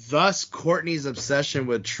And thus Courtney's obsession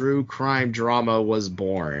with true crime drama was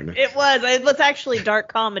born. it was actually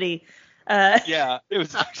dark comedy. Yeah, it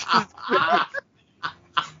was.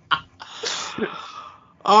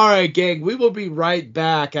 All right, gang, we will be right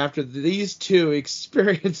back after these two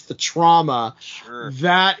experience the trauma. Sure.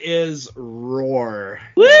 That is Roar.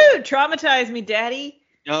 Woo! Traumatize me, daddy.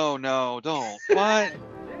 No, don't. What?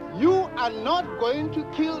 You are not going to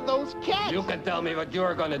kill those cats. You can tell me what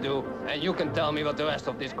you're gonna do, and you can tell me what the rest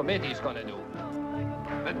of this committee is gonna do.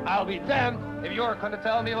 But I'll be damned if you're gonna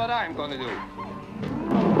tell me what I'm gonna do.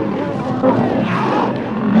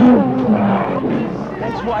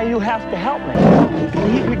 That's why you have to help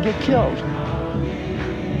me. He could get killed.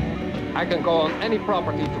 I can go on any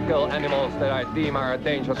property to kill animals that I deem are a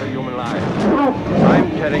danger to human life.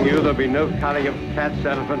 I'm telling you there'll be no culling of cats,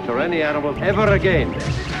 elephants, or any animals ever again.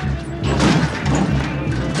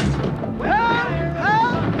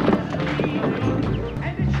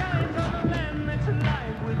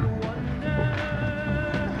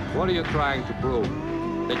 What are you trying to prove?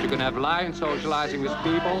 That you can have lions socializing with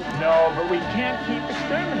people? No, but we can't keep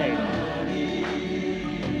exterminating.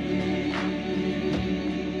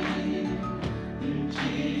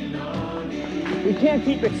 We can't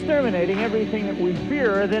keep exterminating everything that we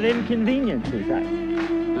fear that inconveniences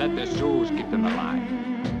us. Let the zoos keep them alive.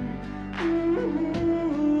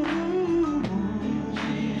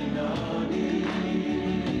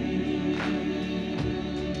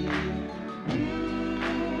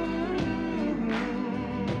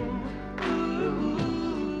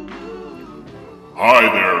 Hi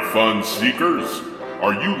there, fun seekers.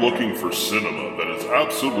 Are you looking for cinema that is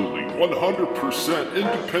absolutely 100%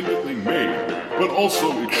 independently made, but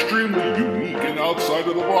also extremely unique and outside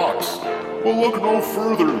of the box? Well, look no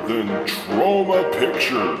further than Trauma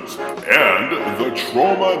Pictures and the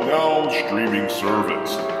Trauma Now streaming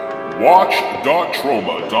service.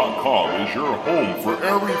 Watch.trauma.com is your home for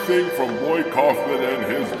everything from Lloyd Kaufman and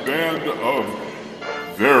his band of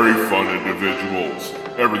very fun individuals.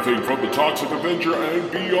 Everything from the Toxic Avenger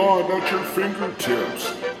and beyond at your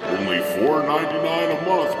fingertips. Only $4.99 a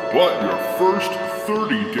month, but your first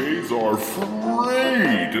 30 days are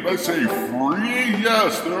free. Did I say free?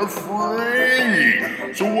 Yes, they're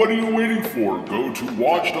free. So what are you waiting for? Go to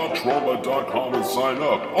watch.trauma.com and sign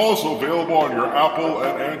up. Also available on your Apple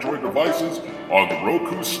and Android devices, on the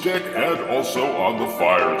Roku stick, and also on the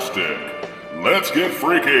Fire Stick. Let's get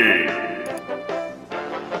freaky.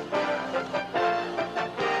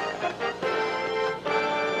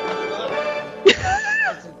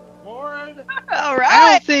 All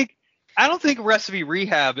I right. don't think Recipe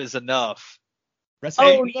Rehab is enough.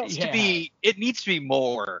 Oh, It needs to be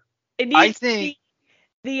more. It I needs to think- be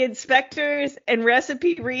the inspectors and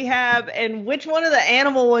recipe rehab. And which one of the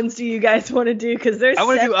animal ones do you guys want to do? Because there's I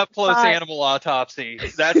want to do up close 75. animal autopsy.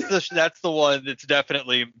 That's the one that's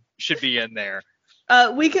definitely should be in there.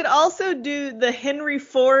 We could also do the Henry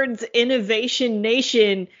Ford's Innovation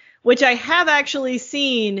Nation, which I have actually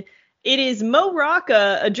seen. It is Mo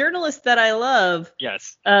Rocca, a journalist that I love,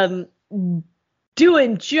 Yes.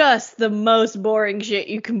 doing just the most boring shit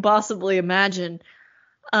you can possibly imagine.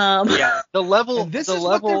 Yeah. The level. And this the is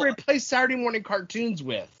level, what they replaced Saturday morning cartoons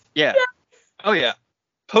with. Yeah. Oh yeah.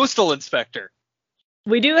 Postal inspector.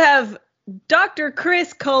 We do have Dr.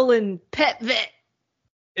 Chris Pet Vet.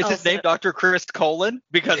 Is his Also- name Dr. Chris Colon?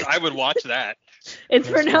 Because I would watch that. It's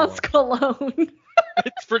Chris pronounced Cologne.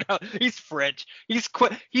 It's pronounced. He's French. He's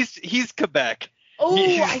Quebec. Oh,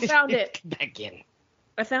 He's- I found it. Back in.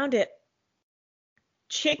 I found it.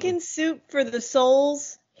 Chicken Soup for the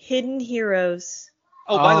Soul's Hidden Heroes.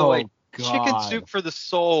 Oh, by the way, God. Chicken Soup for the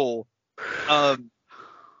Soul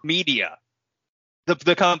Media,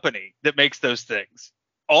 the company that makes those things,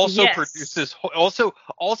 also Yes. produces,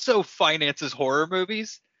 also finances horror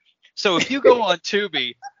movies. So if you go on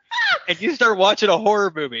Tubi and you start watching a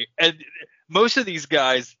horror movie, and most of these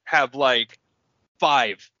guys have like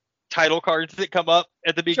 5 title cards that come up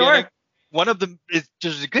at the beginning. Sure. One of them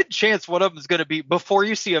there's a good chance one of them is going to be before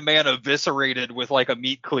you see a man eviscerated with like a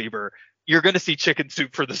meat cleaver. you're going to see Chicken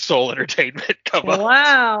Soup for the Soul Entertainment come up.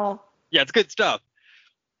 Wow. Yeah, it's good stuff.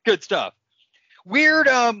 Good stuff. Weird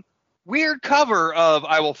cover of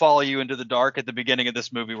I Will Follow You Into the Dark at the beginning of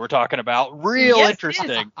this movie we're talking about. Real Yes,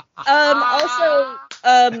 interesting. Also,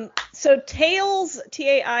 so Tales,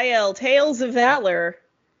 Tail, Tales of Valor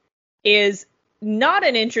is not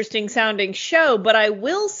an interesting sounding show, but I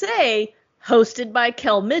will say hosted by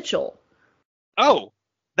Kel Mitchell. Oh,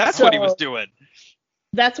 that's what he was doing.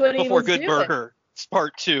 That's what he Before was Good doing. Burger,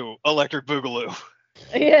 Part 2, Electric Boogaloo.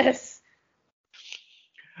 Yes.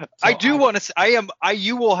 I do want to.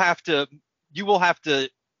 You will have to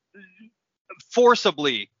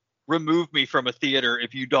forcibly remove me from a theater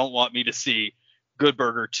if you don't want me to see Good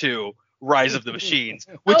Burger 2, Rise of the Machines,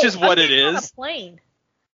 which is what it is.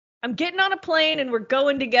 I'm getting on a plane and we're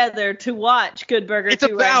going together to watch Good Burger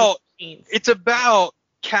 2, Rise of the Machines. It's about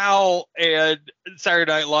Cal and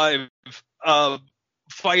Saturday Night Live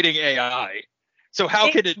fighting AI. So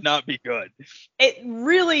how can it not be good? It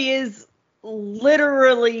really is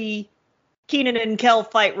literally Keenan and Kel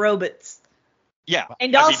fight robots. Yeah.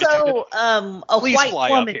 And also a white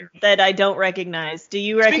woman that I don't recognize. Do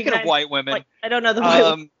you recognize? Speaking of white women. I don't know the white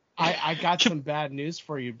woman. I got some bad news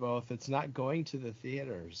for you both. It's not going to the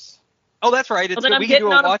theaters. Oh, that's right. We can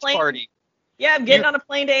do a watch party. Yeah, I'm getting on a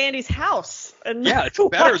plane to Andy's house. And yeah, it's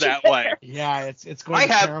better that way. Yeah, it's going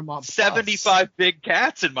to Paramount Plus. I have 75 big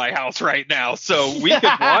cats in my house right now, so we could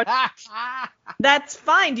watch. That's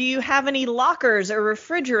fine. Do you have any lockers or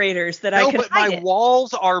refrigerators that I can No, but my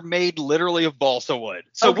walls are made literally of balsa wood,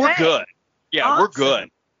 so we're good. Yeah, awesome. We're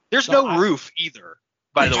good. There's no roof either,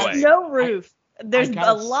 by the way. No roof. There's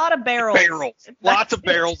a lot of barrels. Lots of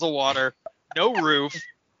barrels of water. No roof.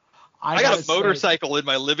 I got a motorcycle in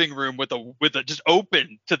my living room with a just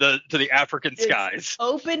open to the African skies.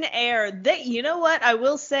 Open air. You know what I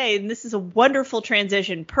will say, and this is a wonderful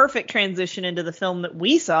transition, perfect transition into the film that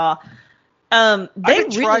we saw. I've been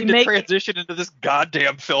trying to transition into this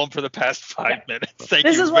goddamn film for the past 5 minutes. Thank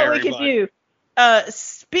you very much. This is what we can do.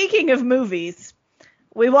 Speaking of movies,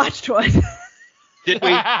 we watched one. Did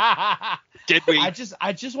we? Did we? I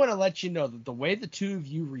just want to let you know that the way the two of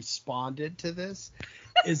you responded to this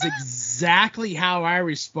is exactly how I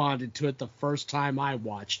responded to it the first time I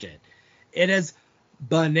watched it. It is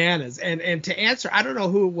bananas. And to answer, I don't know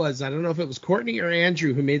who it was. I don't know if it was Courtney or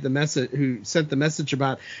Andrew who made the message, who sent the message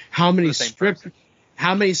about how many script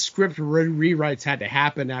rewrites had to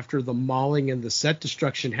happen after the mauling and the set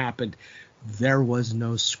destruction happened. There was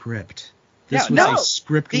no script. This was a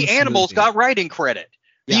scriptless The animals movie. Got writing credit.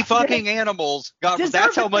 Yeah. The fucking animals got.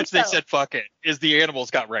 That's how much they said fuck it. Is the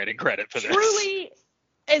animals got writing credit for this? Truly,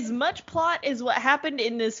 as much plot as what happened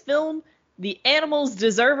in this film, the animals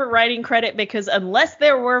deserve a writing credit because unless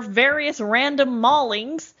there were various random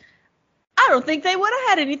maulings, I don't think they would have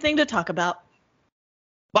had anything to talk about.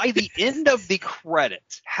 By the end of the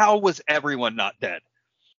credits, how was everyone not dead?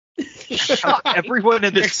 Everyone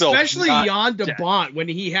in this film, especially Jan de Bont, when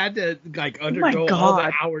he had to undergo all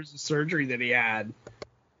the hours of surgery that he had.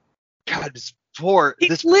 God, he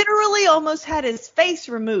literally almost had his face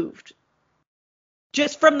removed,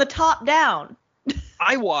 just from the top down.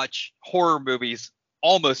 I watch horror movies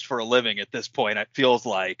almost for a living at this point. It feels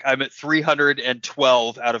like I'm at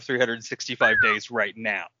 312 out of 365 days right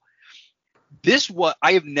now.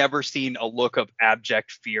 I have never seen a look of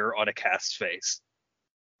abject fear on a cast's face.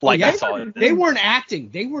 I saw it. They weren't acting.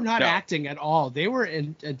 They were not acting at all. They were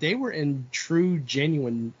in true,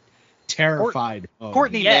 genuine, terrified mode.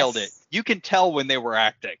 Courtney nailed it. You can tell when they were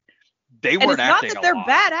acting. They weren't acting. It's not that they're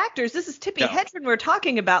bad actors. This is Tippi Hedren we're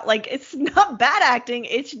talking about. It's not bad acting.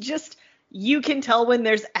 It's just you can tell when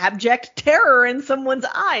there's abject terror in someone's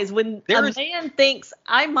eyes. When a man thinks,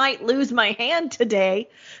 I might lose my hand today.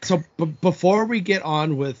 So before we get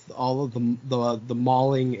on with all of the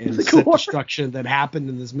mauling and set destruction that happened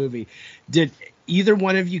in this movie, did either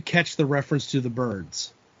one of you catch the reference to the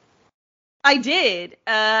birds? I did.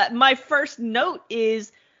 My first note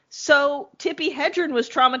is, so Tippi Hedren was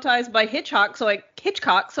traumatized by Hitchcock, so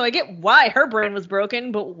I get why her brain was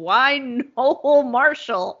broken, but why Noel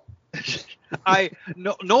Marshall?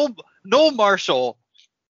 Noel Marshall.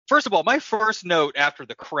 First of all, my first note after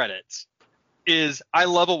the credits is I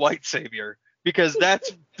love a white savior because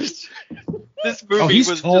that's this movie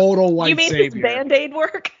was total white savior. You mean his Band-Aid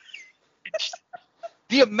work?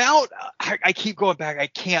 The amount I keep going back. I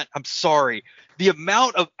can't. I'm sorry. The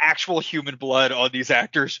amount of actual human blood on these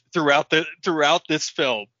actors throughout this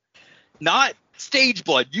film, not stage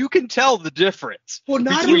blood. You can tell the difference. Well,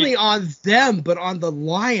 not only on them, but on the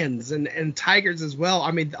lions and tigers as well.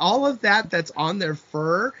 I mean, all of that's on their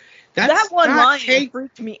fur. That one not line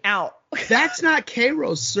freaked me out. That's not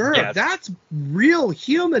Cairo syrup. Yes. That's real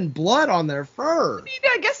human blood on their fur.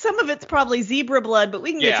 I guess some of it's probably zebra blood, but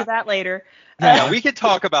we can get to that later. Yeah, we can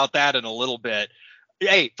talk about that in a little bit.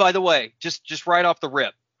 Hey, by the way, just right off the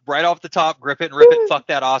rip, right off the top, grip it and rip it. Fuck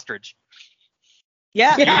that ostrich.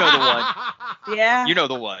 Yeah. You know the one. Yeah. You know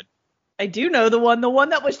the one. I do know the one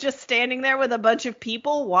that was just standing there with a bunch of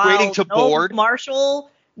people while Waiting to board.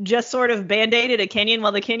 Marshall just sort of band-aided a Kenyan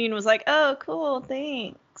while the Kenyan was like, oh, cool,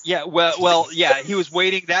 thanks. Yeah, well, yeah, he was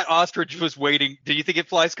waiting. That ostrich was waiting. Do you think it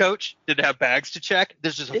flies, Coach? Did it have bags to check?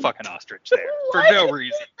 There's just a fucking ostrich there for no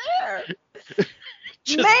reason.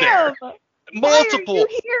 Just Ma'am, there. Multiple. Why are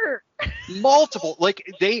you here? Multiple.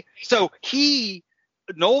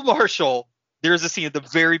 Noel Marshall, there's a scene at the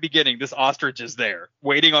very beginning. This ostrich is there,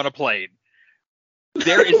 waiting on a plane.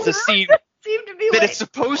 There is the scene that it's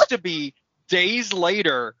supposed to be days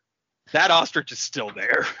later. That ostrich is still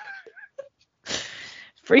there.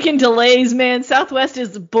 Freaking delays, man. Southwest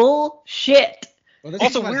is bullshit. Well, this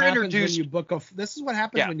Also, is what we're happens introduced- When you book a, this is what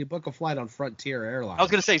happens when you book a flight on Frontier Airlines. I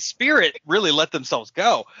was gonna say Spirit really let themselves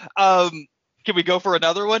go. Can we go for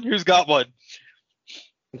another one? Who's got one?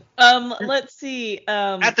 Let's see.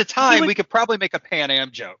 At the time, we could probably make a Pan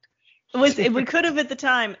Am joke. We could have at the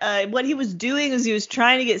time. What he was doing is he was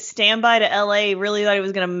trying to get standby to LA. Really thought he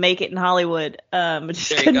was gonna make it in Hollywood. But just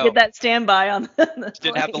There you couldn't go. get that standby on the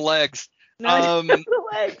Didn't have the legs. No, he didn't have the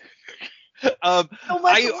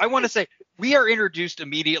legs. I want to say we are introduced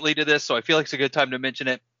immediately to this, so I feel like it's a good time to mention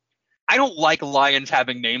it. I don't like lions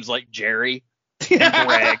having names like Jerry and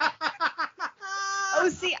Greg. Oh,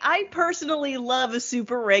 see, I personally love a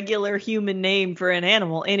super regular human name for an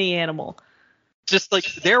animal, any animal. Just like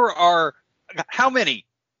there are how many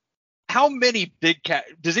big cat?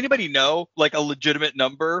 Does anybody know like a legitimate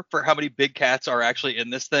number for how many big cats are actually in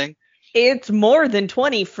this thing? It's more than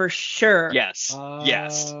 20 for sure. Yes.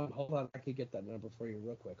 Yes. Hold on, I can get that number for you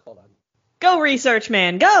real quick. Hold on. Go, research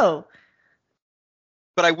man, go.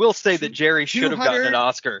 But I will say that Jerry should have gotten an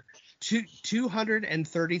Oscar.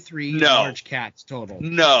 233 large cats total.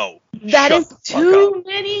 No. That is too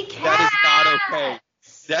many cats. That is not okay.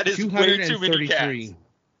 That is way too many cats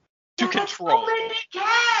to control. So many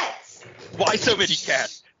cats. Why so many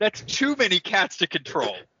cats? That's too many cats to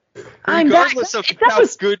control. Regardless of how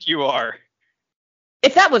good you are.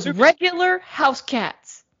 If that was regular house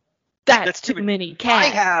cats, that's too many cats. I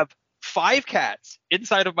have 5 cats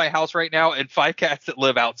inside of my house right now and 5 cats that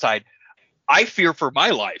live outside. I fear for my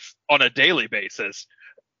life on a daily basis.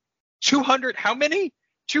 200, how many?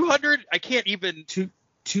 200? I can't even.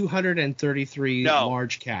 233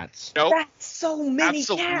 large cats. Nope. That's so many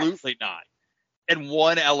Absolutely not. And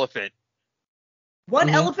 1 elephant. One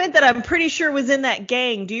elephant that I'm pretty sure was in that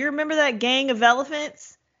gang. Do you remember that gang of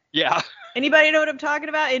elephants? Yeah. Anybody know what I'm talking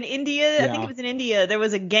about? In India, I think it was in India, there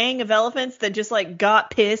was a gang of elephants that just like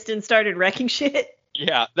got pissed and started wrecking shit.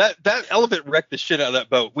 Yeah, that elephant wrecked the shit out of that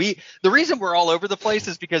boat. The reason we're all over the place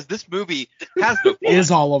is because this movie has no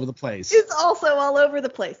is all over the place. It's also all over the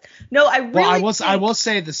place. No, I will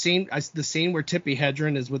say the scene where Tippi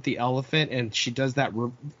Hedren is with the elephant and she does that.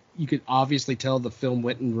 You could obviously tell the film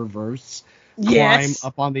went in reverse. Climb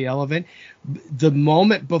up on the elephant. The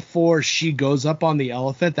moment before she goes up on the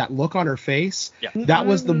elephant, that look on her face, that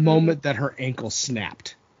was the moment that her ankle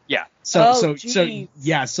snapped. Yeah. So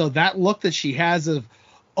that look that she has of,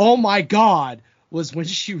 oh my God, was when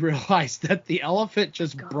she realized that the elephant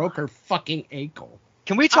just broke her fucking ankle.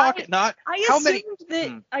 Can we talk?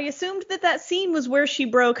 I assumed that scene was where she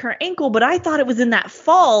broke her ankle, but I thought it was in that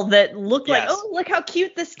fall that looked like, oh, look how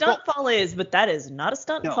cute this stunt fall is. But that is not a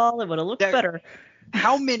stunt fall. It would have looked better.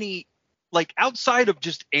 How many, like outside of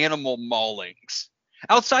just animal maulings,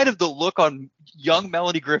 outside of the look on young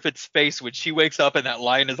Melanie Griffith's face when she wakes up and that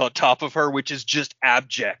lion is on top of her, which is just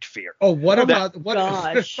abject fear. Oh, what about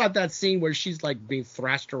that scene where she's like being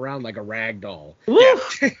thrashed around like a rag doll? Yeah.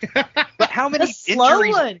 But how many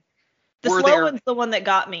injuries? The slow one's the one that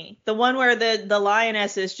got me. The one where the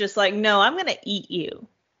lioness is just like, no, I'm gonna eat you.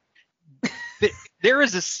 There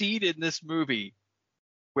is a scene in this movie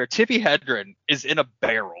where Tippi Hedren is in a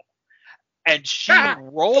barrel and she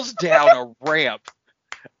rolls down a ramp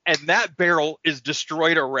and that barrel is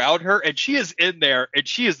destroyed around her and she is in there and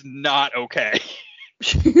she is not okay.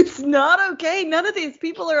 She's not okay. None of these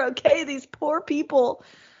people are okay. These poor people.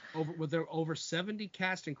 Over 70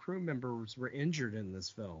 cast and crew members were injured in this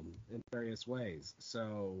film in various ways.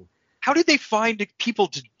 So how did they find people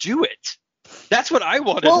to do it? That's what I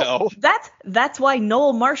want to know. That's why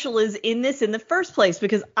Noel Marshall is in this in the first place,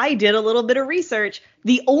 because I did a little bit of research.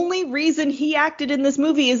 The only reason he acted in this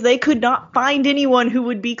movie is they could not find anyone who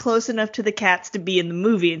would be close enough to the cats to be in the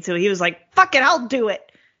movie, and so he was like, "Fuck it, I'll do it."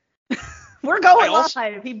 We're going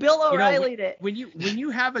live. He Bill O'Reilly'd it. When you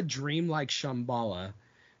have a dream like Shambhala,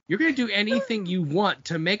 you're gonna do anything you want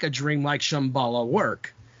to make a dream like Shambhala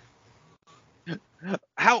work.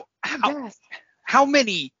 How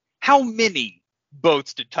many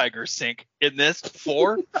boats did Tiger sink in this?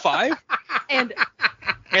 4, 5? And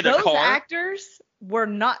a those car? actors were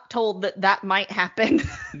not told that might happen.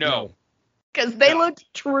 No. Because they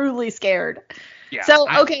looked truly scared. Yeah. So,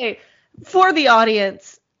 okay, for the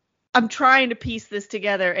audience, I'm trying to piece this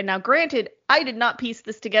together. And now, granted, I did not piece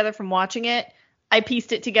this together from watching it. I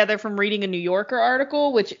pieced it together from reading a New Yorker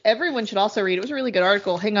article, which everyone should also read. It was a really good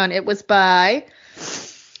article. Hang on. It was by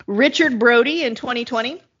Richard Brody in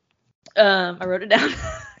 2020. I wrote it down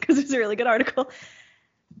because it's a really good article.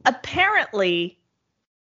 Apparently,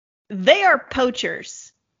 they are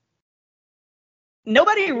poachers.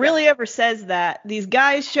 Nobody really ever says that. These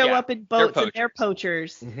guys show up in boats and they're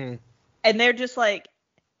poachers. Mm-hmm. And they're just like,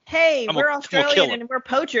 hey, we're Australian and we're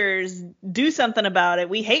poachers. Do something about it.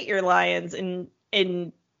 We hate your lions.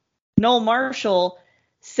 And Noel Marshall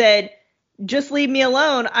said, just leave me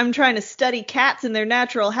alone. I'm trying to study cats in their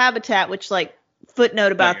natural habitat, which, like,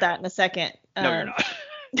 footnote about that in a second. No, you're not.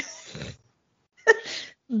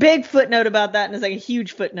 Big footnote about that in a second.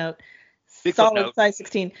 Huge footnote. Big Solid footnote. size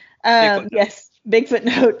 16. Yes, big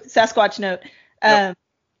footnote. Sasquatch note. Yep.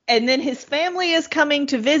 And then his family is coming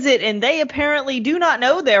to visit, and they apparently do not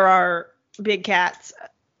know there are big cats.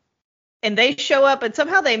 And they show up, and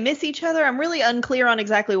somehow they miss each other. I'm really unclear on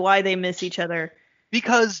exactly why they miss each other.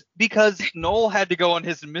 Because Noel had to go on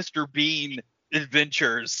his Mr. Bean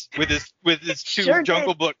adventures with his two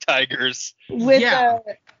Jungle Book tigers.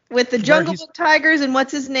 With the Jungle Book tigers and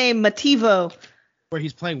what's his name, Mativo. Where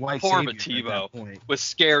he's playing White Poor Savior Mativo at that point. was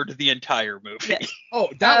scared the entire movie. Yes. Oh,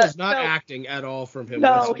 that was not acting at all from him.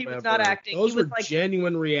 No, whatsoever. he was not acting. Those He was were like,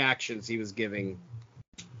 genuine reactions he was giving.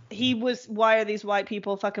 He was, why are these white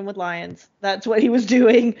people fucking with lions? That's what he was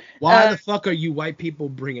doing. Why the fuck are you white people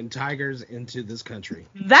bringing tigers into this country?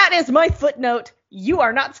 That is my footnote. You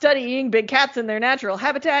are not studying big cats in their natural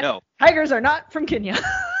habitat. No. Tigers are not from Kenya.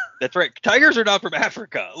 That's right. Tigers are not from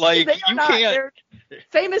Africa. Like, you can't. They're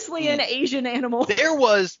famously an Asian animal. There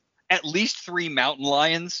was at least 3 mountain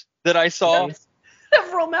lions that I saw.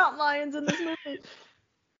 Several mountain lions in this movie.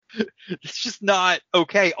 It's just not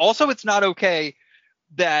okay. Also, it's not okay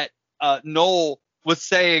that Noel was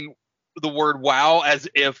saying the word wow as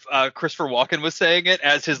if Christopher Walken was saying it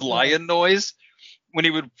as his lion noise when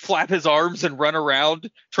he would flap his arms and run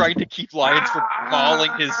around trying to keep lions from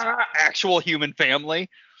mauling his actual human family.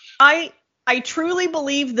 I truly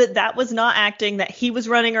believe that was not acting, that he was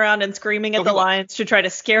running around and screaming at the lions to try to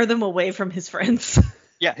scare them away from his friends.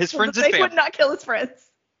 Yeah, his friends and family. family. They would not kill his friends.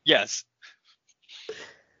 Yes.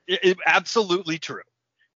 Absolutely true.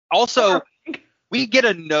 Also, we get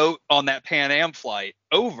a note on that Pan Am flight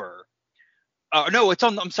over. No, it's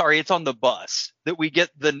on the bus that we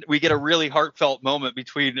get a really heartfelt moment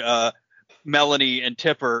between Melanie and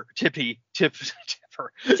Tipper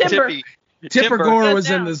Gore was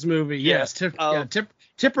in this movie. Yes, Yeah.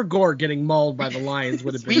 Tipper Gore getting mauled by the lions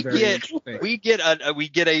would have been very interesting. We get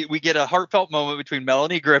a heartfelt moment between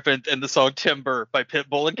Melanie Griffith and the song Timber by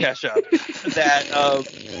Pitbull and Kesha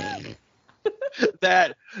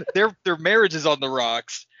that their marriage is on the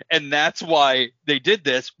rocks, and that's why they did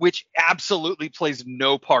this, which absolutely plays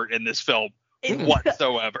no part in this film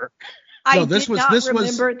whatsoever. I did not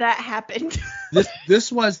remember that happened.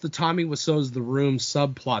 This was the Tommy Wiseau's The Room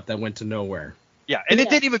subplot that went to nowhere. Yeah, and it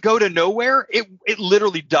didn't even go to nowhere. It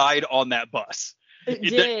literally died on that bus. It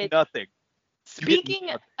did nothing. Speaking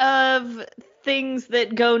of things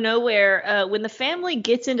that go nowhere, when the family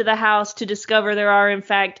gets into the house to discover there are, in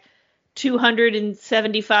fact,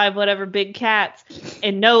 275 whatever big cats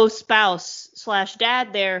and no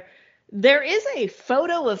spouse/dad there is a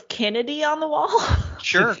photo of Kennedy on the wall.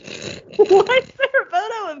 Sure. Why is there a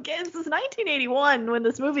photo of Kennedy? This is 1981 when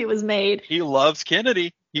this movie was made. He loves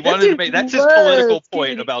Kennedy. That's his political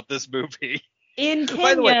point about this movie. In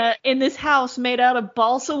Kenya, in this house made out of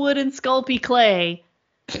balsa wood and Sculpey clay,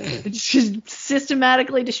 just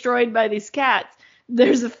systematically destroyed by these cats.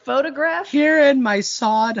 There's a photograph. Here in my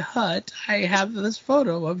sod hut, I have this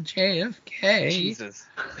photo of JFK. Jesus.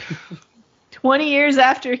 20 years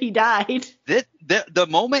after he died. The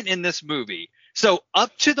moment in this movie, so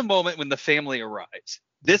up to the moment when the family arrives,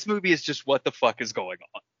 this movie is just what the fuck is going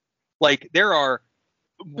on. Like, there are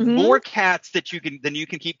more cats that you can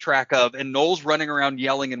keep track of, and Noel's running around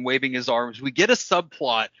yelling and waving his arms. We get a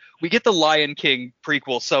subplot. We get the Lion King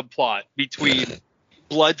prequel subplot between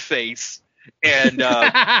Bloodface and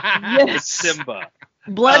Simba.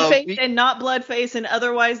 Bloodface and not Bloodface, and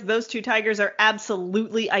otherwise those two tigers are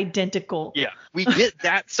absolutely identical. Yeah, we get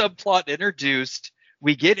that subplot introduced.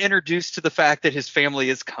 We get introduced to the fact that his family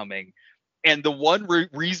is coming. And the one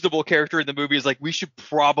reasonable character in the movie is like, we should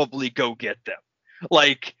probably go get them.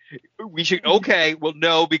 Like, we should, okay, well,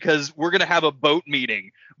 no, because we're going to have a boat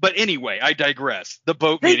meeting. But anyway, I digress. The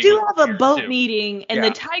boat meeting. They do have a boat meeting, and the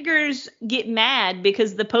tigers get mad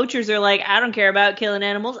because the poachers are like, I don't care about killing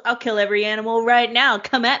animals. I'll kill every animal right now.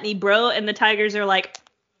 Come at me, bro. And the tigers are like,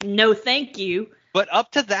 no, thank you. But up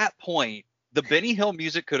to that point, the Benny Hill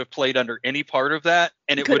music could have played under any part of that,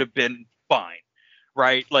 and it would have been fine.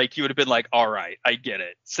 Right? Like, you would have been like, all right, I get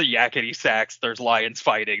it. So yakety sax, there's lions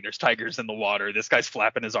fighting, there's tigers in the water, this guy's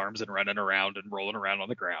flapping his arms and running around and rolling around on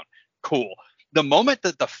the ground. Cool. The moment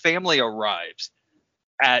that the family arrives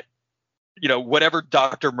at, whatever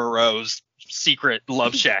Dr. Moreau's secret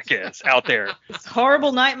love shack is out there. It's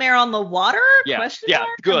Horrible Nightmare on the Water? Yeah,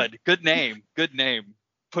 good name. Put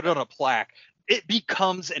it on a plaque. It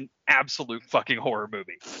becomes an absolute fucking horror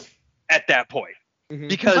movie at that point.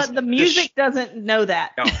 But the music doesn't know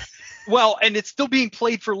that. No. Well, and it's still being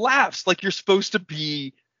played for laughs. Like, you're supposed to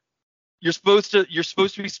be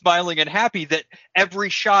smiling and happy that every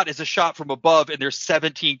shot is a shot from above, and there's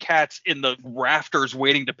 17 cats in the rafters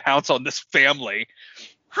waiting to pounce on this family.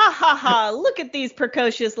 Ha ha ha! Look at these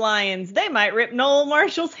precocious lions. They might rip Noel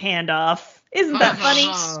Marshall's hand off. Isn't that funny?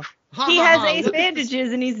 He has ace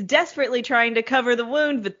bandages, and he's desperately trying to cover the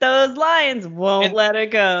wound, but those lions won't let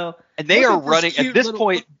it go. And they are running at this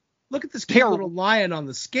point. Look at this cute little lion on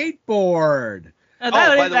the skateboard.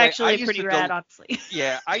 That is actually pretty rad, honestly.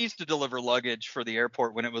 Yeah, I used to deliver luggage for the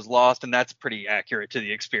airport when it was lost, and that's pretty accurate to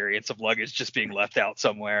the experience of luggage just being left out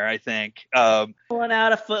somewhere, I think. Pulling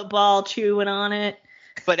out a football, chewing on it.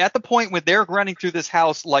 But at the point when they're running through this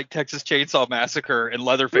house like Texas Chainsaw Massacre and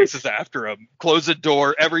Leatherface is after them, close a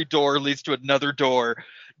door, every door leads to another door,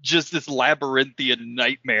 just this labyrinthian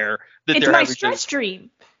nightmare that it's they're my having. Stress dream.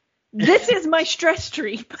 This is my stress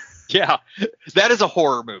dream. Yeah, that is a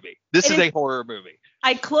horror movie. This is a horror movie.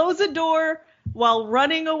 I close a door while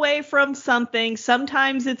running away from something.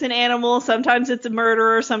 Sometimes it's an animal, sometimes it's a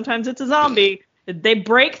murderer, sometimes it's a zombie. They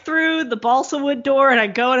break through the balsa wood door, and I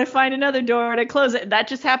go and I find another door, and I close it. That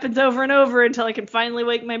just happens over and over until I can finally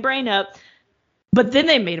wake my brain up. But then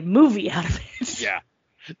they made a movie out of it. Yeah.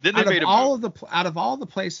 Then they out of all the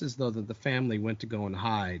places, though, that the family went to go and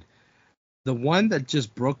hide, the one that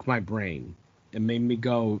just broke my brain and made me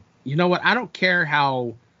go, you know what? I don't care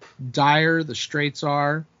how dire the straits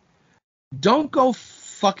are. Don't go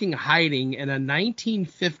fucking hiding in a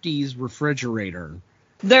 1950s refrigerator.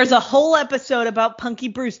 There's a whole episode about Punky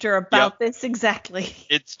Brewster about this exactly.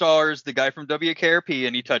 It stars the guy from WKRP,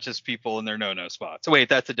 and he touches people in their no-no spots. Wait,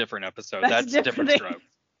 that's a different episode. That's a different stroke.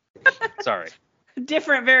 Sorry.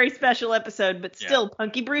 Different, very special episode, but still,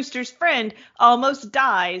 Punky Brewster's friend almost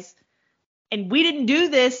dies. And we didn't do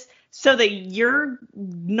this so that your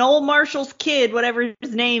Noel Marshall's kid, whatever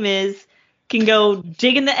his name is, can go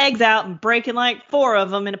digging the eggs out and breaking like 4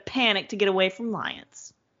 of them in a panic to get away from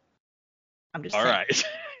lions. I'm just saying. All right.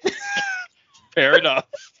 Fair enough,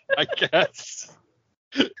 I guess.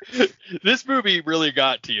 This movie really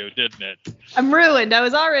got to you, didn't it? I'm ruined. I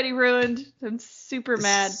was already ruined. I'm super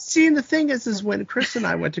mad. See, and the thing is when Chris and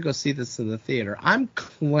I went to go see this in the theater, I'm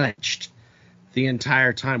clenched the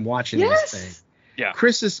entire time watching this thing. Yeah.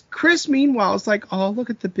 Chris, meanwhile, is like, oh, look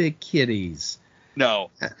at the big kitties.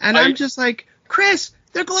 No. And I'm just like, Chris,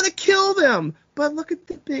 they're going to kill them. But look at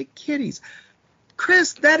the big kitties.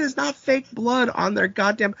 Chris, that is not fake blood on their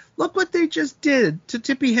goddamn... Look what they just did to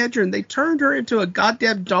Tippi Hedren. They turned her into a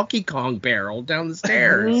goddamn Donkey Kong barrel down the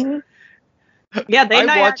stairs. Yeah, they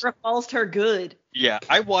Niagara Falls her good. Yeah,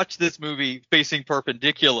 I watched this movie facing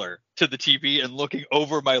perpendicular to the TV and looking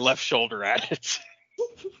over my left shoulder at it.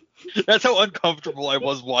 That's how uncomfortable I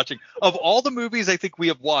was watching. Of all the movies I think we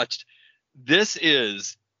have watched, this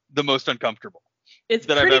is the most uncomfortable. It's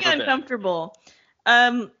pretty uncomfortable.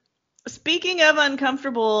 Speaking of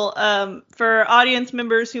uncomfortable, for audience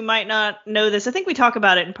members who might not know this, I think we talk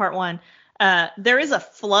about it in part 1. There is a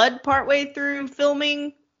flood partway through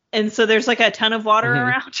filming, and so there's like a ton of water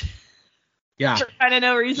around. Yeah. For kind of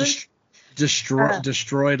no reason.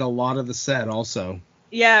 Destroyed a lot of the set also.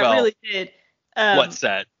 Yeah, it really did. What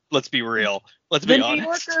set? Let's be real. Let's be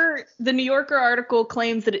honest. The New Yorker article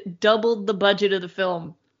claims that it doubled the budget of the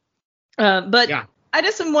film. But I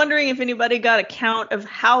just am wondering if anybody got a count of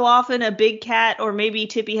how often a big cat or maybe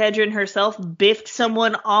Tippi Hedren herself biffed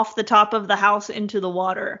someone off the top of the house into the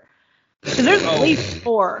water. Because there's at least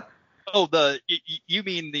 4. Oh, you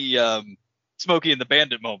mean the Smokey and the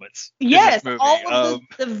Bandit moments? Yes, in this movie. all of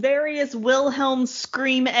the various Wilhelm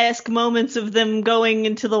Scream-esque moments of them going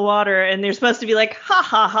into the water, and they're supposed to be like, ha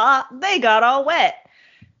ha ha, they got all wet.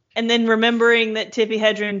 And then remembering that Tippi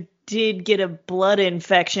Hedren did get a blood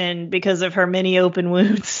infection because of her many open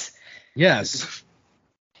wounds. Yes.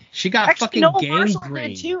 She got Actually, fucking Noel Marshall gangrene.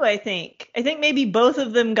 did too, I think. I think maybe both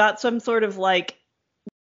of them got some sort of like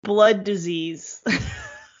blood disease.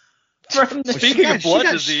 From the Speaking of blood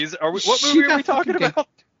disease, what movie are we talking about?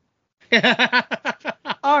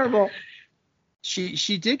 Horrible.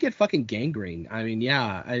 She did get fucking gangrene. I mean,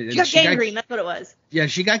 yeah. She got gangrene, that's what it was. Yeah,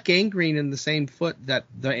 she got gangrene in the same foot that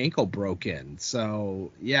the ankle broke in.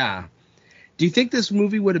 So, yeah. Do you think this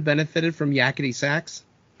movie would have benefited from yakety sax?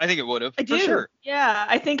 I think it would have. I do. For sure. Yeah,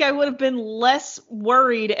 I think I would have been less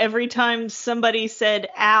worried every time somebody said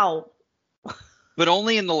ow. But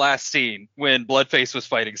only in the last scene when Bloodface was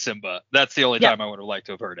fighting Simba. That's the only time I would have liked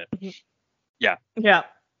to have heard it. Yeah. Yeah.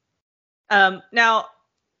 Now,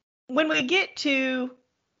 when we get to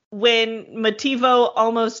when Motivo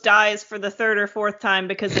almost dies for the 3rd or 4th time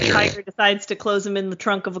because the tiger decides to close him in the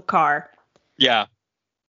trunk of a car. Yeah.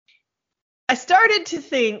 I started to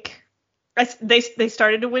think, they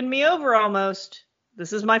started to win me over almost.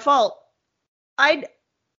 This is my fault. I'd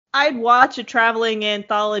watch a traveling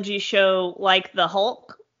anthology show like The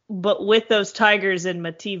Hulk, but with those tigers in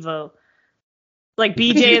Motivo. Like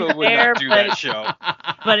BJ and the would Bear, not do that show.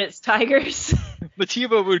 But it's tigers.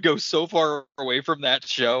 Motivo would go so far away from that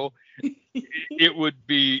show, it would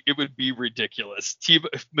be ridiculous.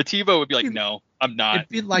 Motivo would be like, no, I'm not. It'd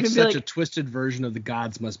be like such a twisted version of The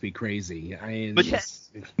Gods Must Be Crazy. I mean,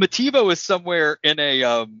 Motivo is somewhere in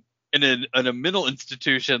a mental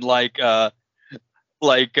institution like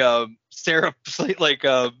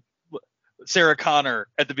Sarah Connor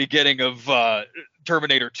at the beginning of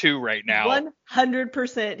Terminator 2 right now.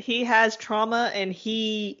 100%. He has trauma, and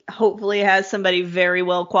he hopefully has somebody very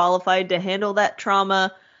well qualified to handle that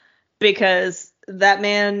trauma, because that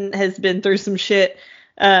man has been through some shit.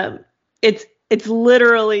 It's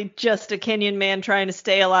literally just a Kenyan man trying to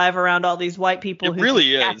stay alive around all these white people. It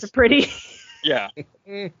really is. Cats are pretty. Yeah.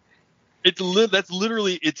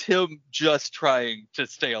 It's him just trying to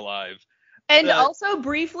stay alive. And also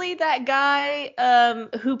briefly, that guy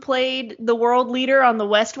who played the world leader on The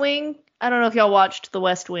West Wing. I don't know if y'all watched The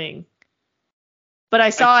West Wing, but I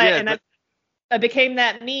saw it, and I became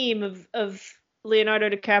that meme of Leonardo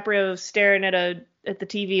DiCaprio staring at the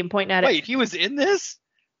TV and pointing at it. Wait, he was in this?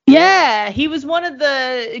 Yeah, he was one of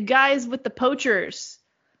the guys with the poachers.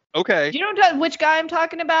 Okay. Do you know which guy I'm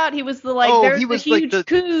talking about? He was there's a huge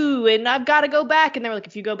coup, and I've got to go back. And they were like,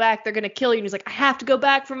 if you go back, they're going to kill you. And he's like, I have to go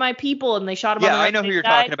back for my people. And they shot him on the right. Yeah, I know who you're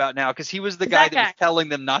talking about now, because he was the guy that was telling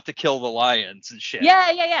them not to kill the lions and shit.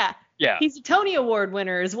 Yeah. Yeah. He's a Tony Award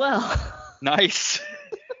winner as well. Nice.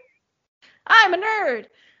 I'm a nerd.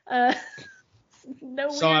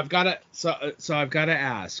 So I've got to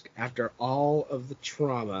ask, after all of the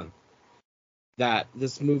trauma that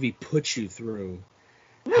this movie puts you through,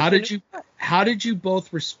 how did you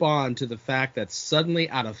both respond to the fact that suddenly,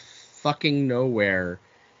 out of fucking nowhere,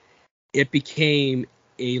 it became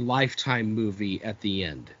a Lifetime movie at the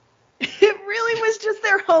end? It really was just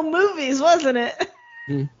their home movies, wasn't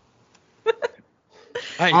it?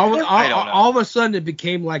 All of a sudden, it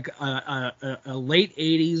became like a late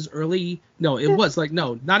 80s,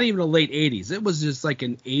 not even a late 80s. It was just like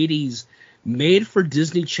an 80s made for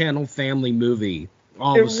Disney Channel family movie.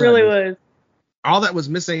 All of a sudden. It really was. All that was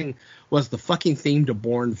missing was the fucking theme to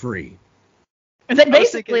Born Free. And they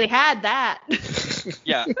basically had that.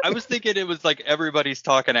 Yeah, I was thinking it was like Everybody's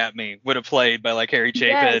Talking at Me would have played by like Harry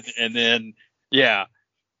Chapin, and then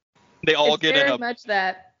they all get in very much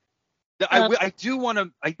that. I do want to.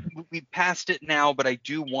 We passed it now, but I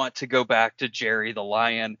do want to go back to Jerry the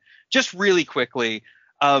Lion just really quickly.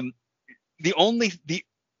 The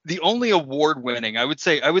only award winning, I would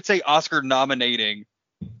say Oscar nominating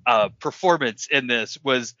performance in this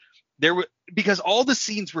was because all the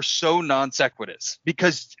scenes were so non sequitous,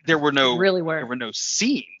 because there were no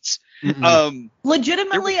scenes. Mm-hmm.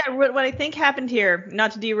 Legitimately, what I think happened here,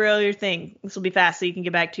 not to derail your thing, this will be fast so you can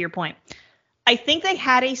get back to your point. I think they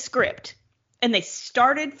had a script and they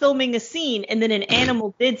started filming a scene, and then an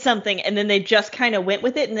animal did something, and then they just kind of went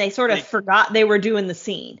with it, and they sort of forgot they were doing the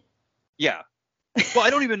scene. Yeah. Well,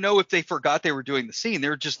 I don't even know if they forgot they were doing the scene. They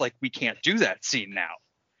were just like, we can't do that scene now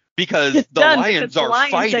because the lions are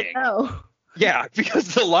fighting. No. Yeah,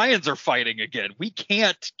 because the lions are fighting again. We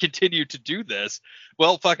can't continue to do this.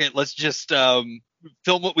 Well, fuck it. Let's just film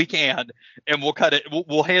what we can, and we'll cut it.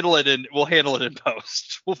 We'll handle it in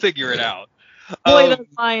post. We'll figure it out. Boy, those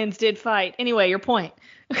lions did fight. Anyway, your point.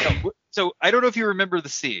 So I don't know if you remember the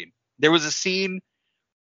scene. There was a scene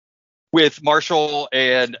with Marshall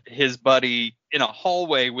and his buddy in a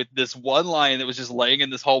hallway with this one lion that was just laying in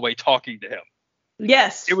this hallway talking to him.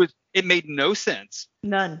 Yes. It made no sense.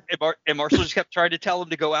 None. And Marshall just kept trying to tell him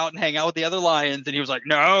to go out and hang out with the other lions, and he was like,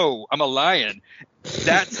 "No, I'm a lion."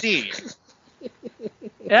 That scene.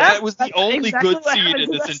 That was the only exactly good scene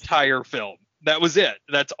in this entire film. That was it.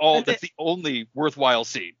 That's all. That's the only worthwhile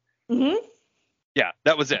scene. Mm-hmm. Yeah,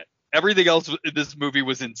 that was it. Everything else in this movie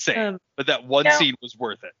was insane, but that one scene was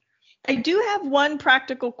worth it. I do have one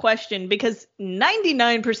practical question, because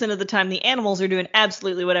 99% of the time the animals are doing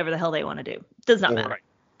absolutely whatever the hell they want to do. Does not matter. Right.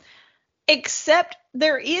 Except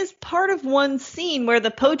there is part of one scene where the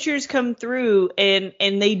poachers come through and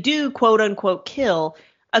they do quote unquote kill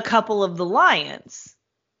a couple of the lions.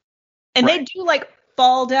 And they do like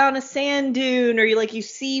fall down a sand dune, or you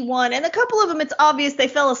see one, and a couple of them it's obvious they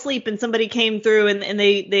fell asleep and somebody came through and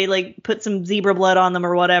they like put some zebra blood on them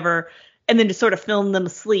or whatever, and then just sort of filmed them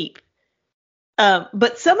asleep.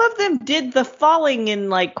 But some of them did the falling and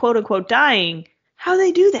like quote unquote dying. How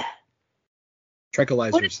they do that?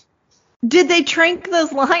 Tranquilizers. Did they trank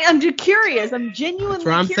those lions? I'm just curious. I'm genuinely That's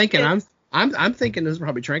what I'm curious. thinking. I'm thinking those are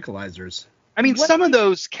probably tranquilizers. I mean, some of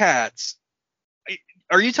those cats.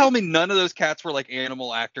 Are you telling me none of those cats were like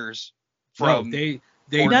animal actors from? No,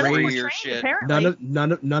 they raised or shit.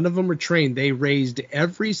 None of them were trained. They raised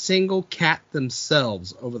every single cat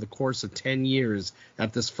themselves over the course of 10 years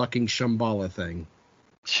at this fucking Shambhala thing.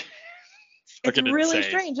 It's really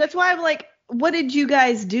strange. That's why I'm like, what did you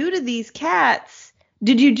guys do to these cats?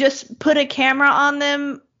 Did you just put a camera on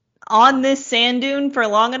them on this sand dune for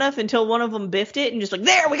long enough until one of them biffed it and just like,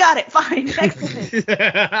 there, we got it, fine, excellent.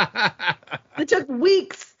 It took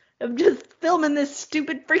weeks of just filming this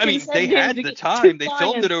stupid freaking sand dune. They had the time. They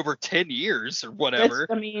filmed it over 10 years or whatever.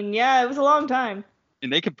 Yeah, it was a long time.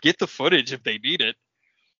 And they could get the footage if they need it.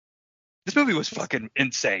 This movie was fucking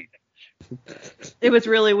insane. It was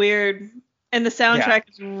really weird. And the soundtrack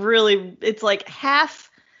is really, it's like half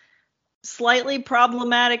slightly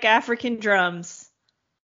problematic African drums,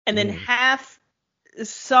 and then half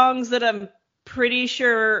songs that I'm pretty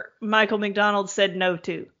sure Michael McDonald said no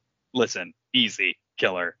to. Listen, easy,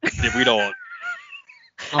 killer. We don't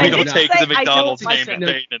take the McDonald's name in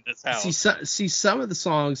vain in this house. See, some of the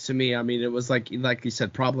songs to me, I mean, it was like you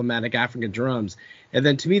said, problematic African drums, and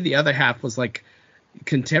then to me the other half was like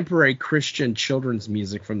contemporary Christian children's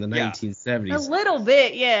music from the 1970s. A little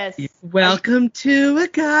bit, yes. Welcome to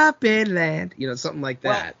Agape Land, something like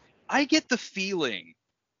that. Well, I get the feeling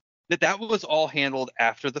that was all handled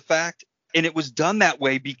after the fact, and it was done that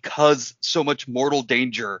way because so much mortal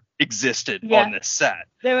danger existed on this set.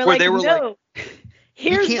 They were like,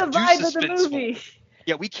 here's the vibe of the movie.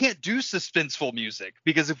 Yeah, we can't do suspenseful music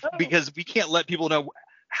because we can't let people know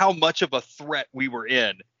how much of a threat we were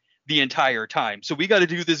in the entire time. So we got to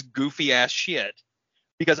do this goofy ass shit,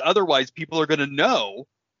 because otherwise people are going to know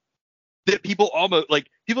that people are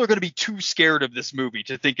going to be too scared of this movie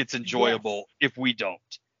to think it's enjoyable if we don't.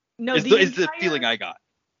 No, is the feeling I got.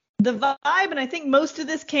 The vibe, and I think most of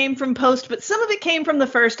this came from post, but some of it came from the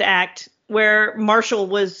first act where Marshall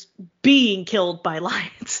was being killed by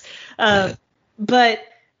lions. But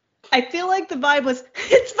I feel like the vibe was,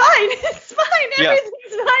 it's fine,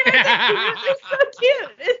 everything's fine, it's so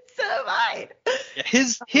cute, it's so fine. Yeah,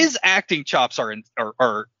 his acting chops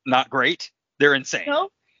are not great. They're insane. No,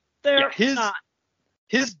 they're not.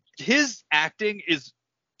 His acting is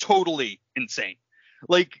totally insane.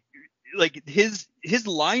 Like his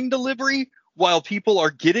line delivery while people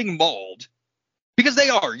are getting mauled, because they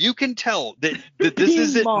are. You can tell that this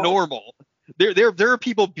isn't normal. There are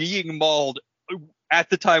people being mauled at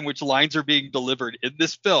the time which lines are being delivered in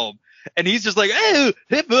this film, and he's just like, "Oh,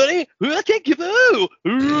 hey buddy, I can't give you,"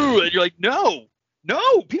 and you're like, "No,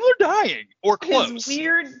 people are dying or close." His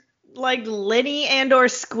weird, like Lenny and or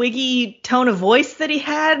squiggy tone of voice that he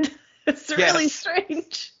had. It's really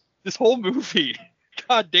strange. This whole movie.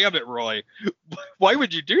 God damn it, Roy. Why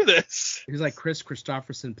would you do this? He was like Chris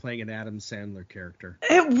Christopherson playing an Adam Sandler character.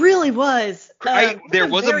 It really was. There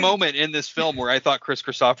was a moment in this film where I thought Chris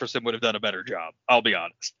Christopherson would have done a better job. I'll be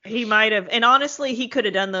honest. He might have. And honestly, he could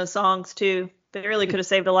have done those songs too. They really could have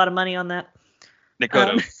saved a lot of money on that. They could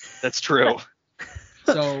have. That's true.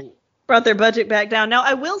 So brought their budget back down. Now,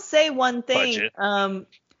 I will say one thing.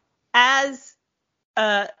 As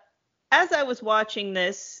I was watching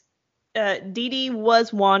this, Dee Dee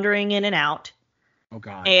was wandering in and out. Oh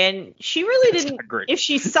God. And she really That's didn't. not great. If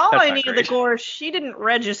she saw That's not any of the great. gore, she didn't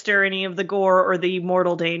register any of the gore or the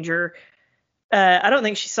mortal danger. I don't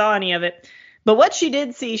think she saw any of it. But what she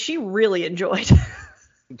did see, she really enjoyed.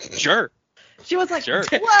 Sure. She was like, Sure.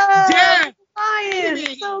 "Whoa, Dad!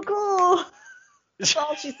 lions, so cool." That's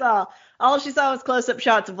all she saw. All she saw was close-up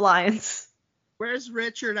shots of lions. Where's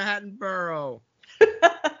Richard Attenborough?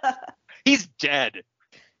 He's dead.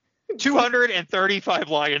 235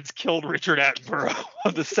 lions killed Richard Attenborough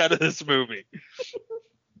on the set of this movie.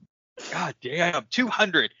 God damn,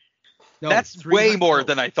 200. No, That's 300 way more no.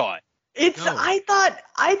 than I thought. It's. No. I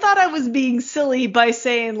thought I was being silly by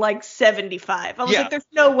saying like 75. I was Yeah. like, "There's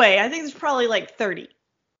no way. I think it's probably like 30."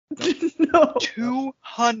 No.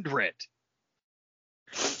 200.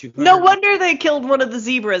 No wonder they killed one of the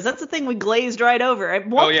zebras. That's the thing we glazed right over. At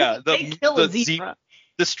what Oh yeah, point did they kill a zebra?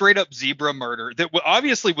 The straight up zebra murder that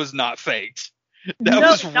obviously was not faked. That No,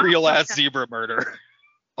 was not real ass like zebra murder.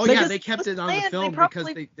 Oh yeah, Because they kept it on the they film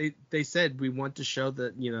probably- because they said we want to show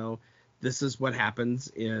that, you know, this is what happens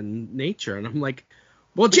in nature. And I'm like,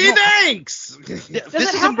 well, gee, thanks. Does This it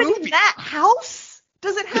is a happen movie. in that house?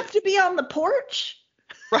 Does it have to be on the porch?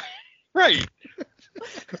 Right.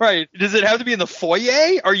 Right. Does it have to be in the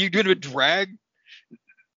foyer? Are you going to drag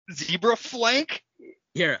zebra flank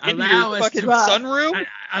Here, into allow your us fucking to sunroom?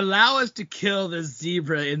 allow us to kill the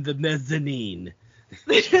zebra in the mezzanine.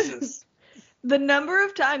 The number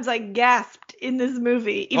of times I gasped in this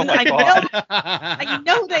movie, even Oh though my God. I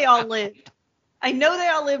know they all lived. I know they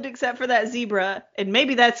all lived except for that zebra, and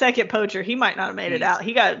maybe that second poacher. He might not have made it out.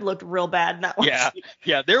 He looked real bad in that one.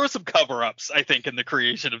 Yeah. There was some cover-ups, I think, in the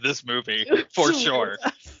creation of this movie, for sure.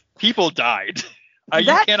 People died. You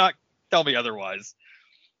That- cannot tell me otherwise.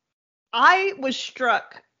 I was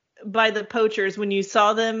struck by the poachers when you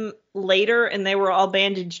saw them later and they were all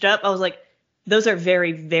bandaged up. I was like, those are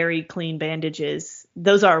very, very clean bandages.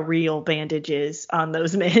 Those are real bandages on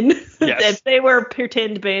those men. Yes. If they were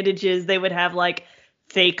pretend bandages, they would have like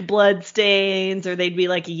fake blood stains, or they'd be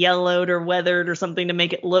like yellowed or weathered or something to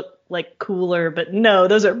make it look like cooler. But no,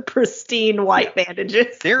 those are pristine white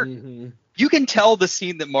bandages. There, Mm-hmm. you can tell the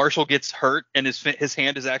scene that Marshall gets hurt and his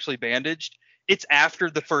hand is actually bandaged. It's after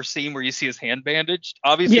the first scene where you see his hand bandaged.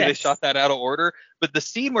 Obviously, They Yes. shot that out of order. But the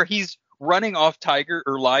scene where he's running off tiger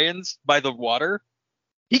or lions by the water,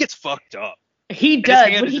 he gets fucked up. He And his does.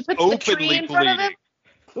 hand When he is puts the tree openly in front of him.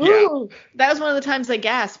 bleeding. Ooh, that was one of the times I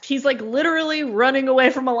gasped. He's like literally running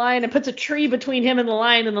away from a lion and puts a tree between him and the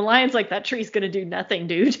lion's like, that tree's gonna do nothing,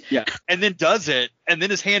 dude. Yeah. And then does it, and then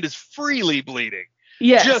his hand is freely bleeding.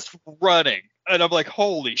 Yes. Just running. And I'm like,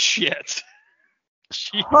 holy shit.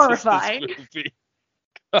 Jesus, Horrifying. this movie.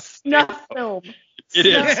 Snuff film. It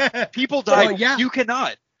is. People die. Oh, yeah. You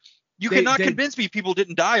cannot They- convince me people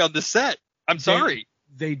didn't die on this set. I'm sorry.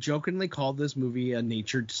 They jokingly called this movie a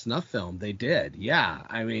nature snuff film. They did. Yeah.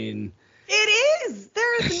 I mean, It is.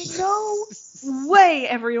 There is no way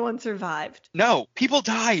everyone survived. No, people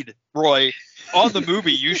died, Roy, on the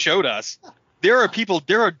movie you showed us. There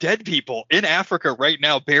are dead people in Africa right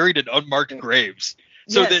now buried in unmarked graves.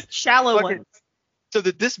 So Yes, that shallow fucking- ones. so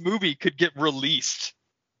that this movie could get released.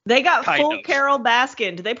 They got kind full of. Carol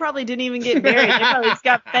Baskin. They probably didn't even get buried. They probably just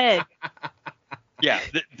got fed. Yeah,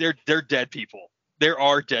 they're dead people. There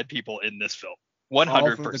are dead people in this film.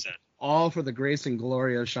 100%. all for the grace and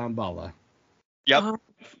glory of Shambhala. Yep.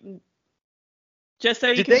 Just so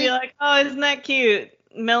you Did can they- be like, oh, isn't that cute?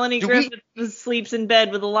 Melanie Do Griffith sleeps in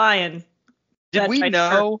bed with a lion. Did That's we right,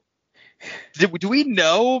 know? Do we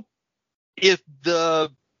know if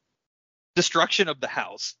the destruction of the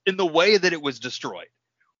house, in the way that it was destroyed,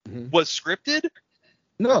 Mhm. was scripted?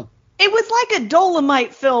 No. It was like a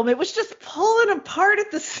Dolomite film. It was just pulling apart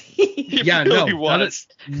at the seams. It Yeah, really no. was.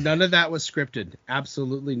 None of that was scripted.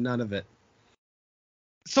 Absolutely none of it.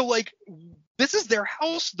 So like, this is their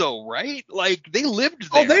house though, right? Like they lived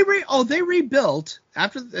Oh, there. they rebuilt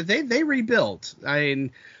after they rebuilt. I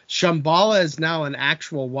mean, Shambhala is now an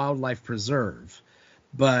actual wildlife preserve.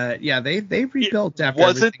 But yeah, they rebuilt after.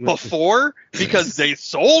 Wasn't everything was- before because they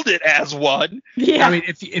sold it as one. Yeah. I mean,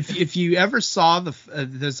 if you ever saw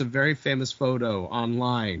there's a very famous photo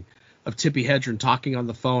online of Tippi Hedren talking on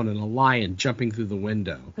the phone and a lion jumping through the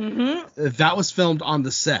window. Mm-hmm. That was filmed on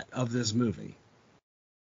the set of this movie.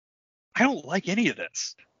 I don't like any of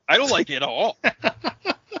this. I don't like it at all.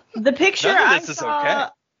 The picture None of I this is saw.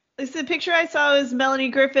 The picture I saw was Melanie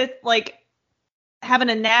Griffith like having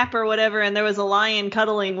a nap or whatever, and there was a lion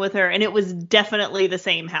cuddling with her, and it was definitely the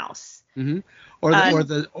same house. Mm-hmm.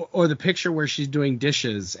 Or the picture where she's doing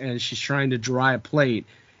dishes and she's trying to dry a plate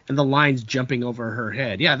and the lion's jumping over her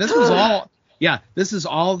head. Yeah, this was Yeah, this is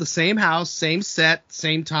all the same house, same set,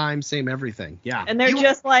 same time, same everything. Yeah. And they're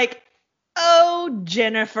just like, oh,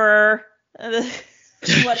 Jennifer. Whatever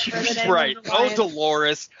the name Right. of the Oh, lion.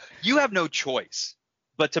 Dolores, you have no choice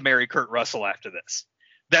but to marry Kurt Russell after this.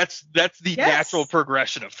 That's the natural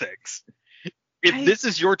progression of things. If this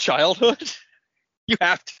is your childhood, you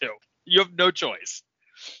have to. You have no choice.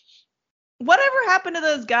 Whatever happened to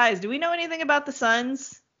those guys? Do we know anything about the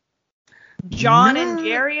sons? John and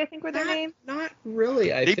Jerry, I think were their names. Not really.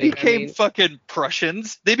 They became fucking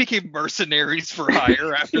Prussians. They became mercenaries for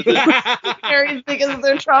hire after this. Mercenaries because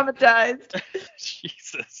they're traumatized.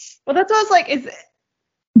 Jesus. Well, that's what I was like.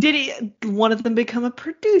 Did one of them become a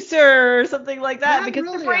producer or something like that? Not Because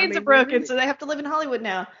really. their brains are broken, so they have to live in Hollywood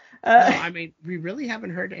now. No, I mean, we really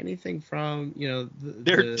haven't heard anything from,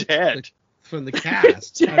 they're dead. From the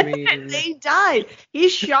cast. I mean, they died. He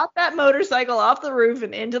shot that motorcycle off the roof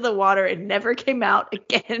and into the water and never came out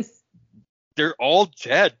again. They're all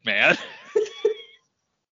dead, man.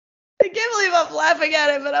 I can't believe I'm laughing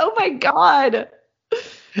at it, but oh my god.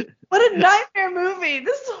 What a nightmare movie.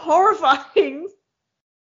 This is horrifying.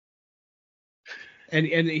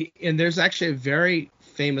 And there's actually a very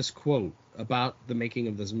famous quote about the making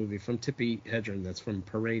of this movie from Tippi Hedren that's from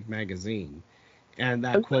Parade magazine. And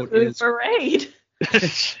that quote is Parade.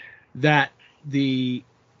 that the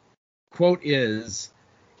quote is,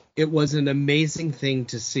 "It was an amazing thing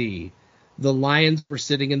to see. The lions were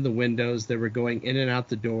sitting in the windows. They were going in and out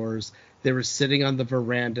the doors. They were sitting on the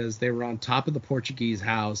verandas. They were on top of the Portuguese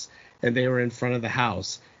house, and they were in front of the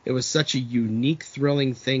house. It was such a unique,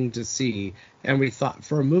 thrilling thing to see. And we thought,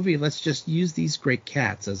 for a movie, let's just use these great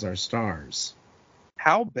cats as our stars."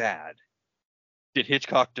 How bad did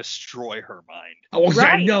Hitchcock destroy her mind? Oh,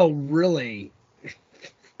 right. No, really.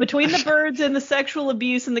 Between the birds and the sexual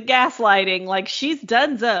abuse and the gaslighting, like, she's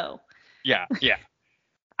donezo. Yeah.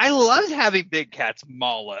 I loved having big cats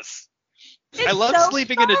maul us. I love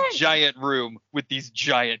sleeping in a giant room with these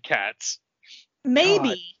giant cats.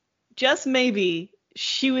 Maybe, just maybe,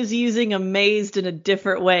 she was using amazed in a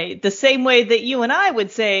different way. The same way that you and I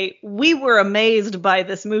would say we were amazed by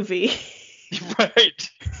this movie. Right.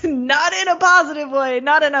 Not in a positive way.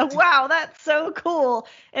 Not in a, wow, that's so cool.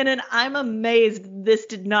 And an, I'm amazed this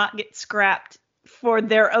did not get scrapped for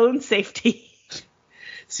their own safety.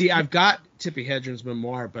 See, I've got Tippi Hedren's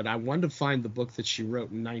memoir, but I wanted to find the book that she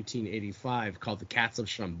wrote in 1985 called The Cats of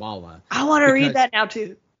Shambhala. I want to read that now,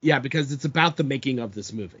 too. Yeah, because it's about the making of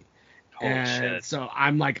this movie. Shit. So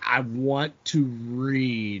I'm like, I want to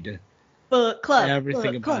read book club,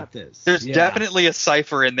 everything about this. There's definitely a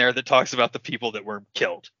cipher in there that talks about the people that were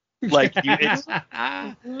killed. Like, you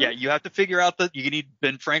have to figure out that you need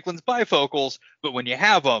Ben Franklin's bifocals, but when you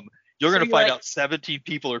have them, you're going to find out 17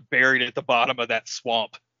 people are buried at the bottom of that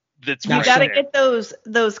swamp. That's you got to get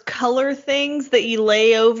those color things that you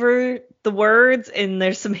lay over the words, and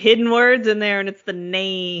there's some hidden words in there, and it's the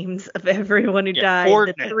names of everyone who died.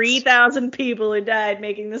 The 3,000 people who died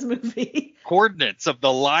making this movie. Coordinates of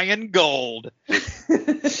the lion gold.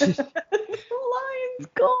 Lion's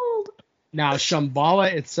gold. Now,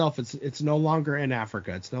 Shambhala itself, it's no longer in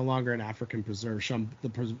Africa. It's no longer an African preserve.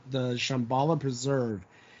 The Shambhala Preserve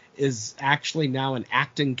is actually now in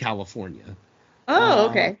Acton, California. Oh,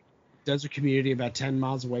 okay. Desert community about 10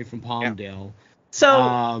 miles away from Palmdale.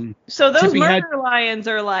 So those murder lions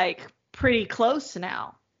are like pretty close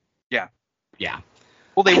now. Yeah.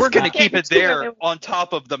 Well, they were going to keep it there on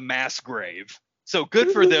top of the mass grave. So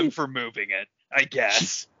good for them for moving it, I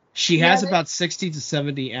guess. She has about 60 to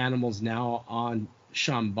 70 animals now on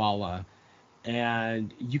Shambhala,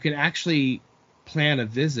 and you can actually plan a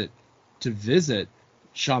visit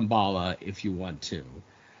Shambhala if you want to.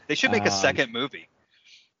 They should make a second movie.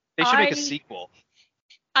 They should make a sequel.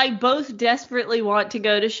 I both desperately want to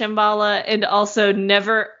go to Shambhala and also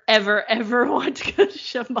never, ever, ever want to go to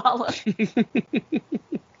Shambhala.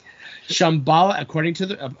 Shambhala, according to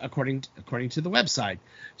the website,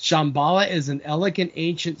 Shambhala is an elegant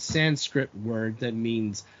ancient Sanskrit word that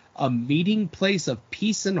means a meeting place of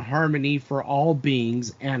peace and harmony for all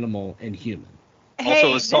beings, animal and human.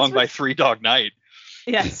 Also a song by Three Dog Night.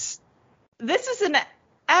 Yes. This is an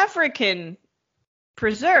African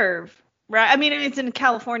preserve, right? I mean, it's in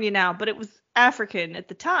California now, but it was African at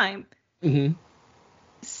the time. Mm-hmm.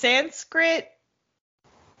 Sanskrit,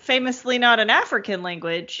 famously not an African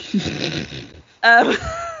language.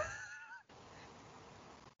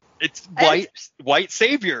 It's white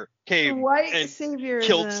savior came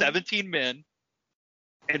killed 17 men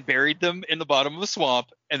and buried them in the bottom of a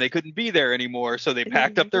swamp, and they couldn't be there anymore, so they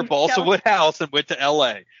packed up their balsa wood house and went to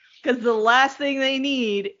L.A. Because the last thing they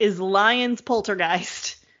need is Lion's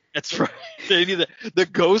Poltergeist. That's right. They need the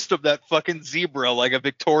ghost of that fucking zebra, like a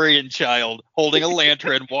Victorian child holding a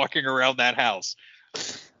lantern, walking around that house.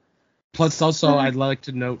 Plus, also, I'd like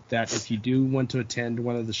to note that if you do want to attend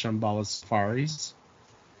one of the Shambhala safaris,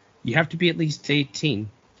 you have to be at least 18.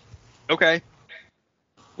 Okay.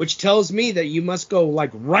 Which tells me that you must go,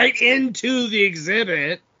 like, right into the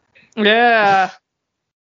exhibit. Yeah.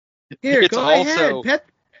 Here, It's go also- ahead.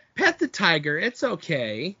 Pet the tiger. It's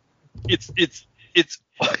okay. It's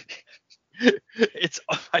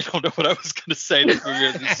I don't know what I was gonna say. This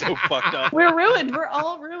movie is so fucked up. We're ruined. We're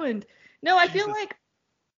all ruined. No, I feel like,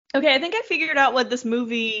 okay, I think I figured out what this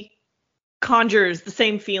movie conjures the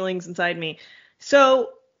same feelings inside me. So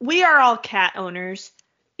we are all cat owners.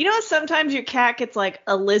 You know, sometimes your cat gets like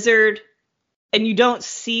a lizard and you don't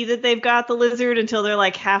see that they've got the lizard until they're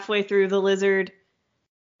like halfway through the lizard.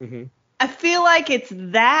 Mm-hmm. I feel like it's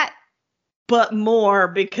that, but more,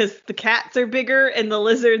 because the cats are bigger and the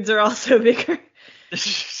lizards are also bigger.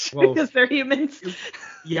 Well, because they're humans.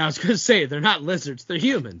 Yeah, I was going to say, they're not lizards. They're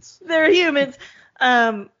humans. They're humans.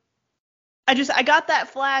 I got that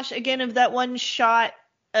flash again of that one shot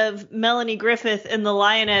of Melanie Griffith in The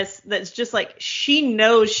Lioness that's just like, she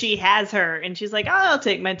knows she has her, and she's like, oh, I'll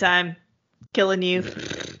take my time killing you.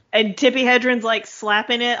 And Tippi Hedren's like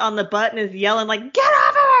slapping it on the butt and is yelling like, get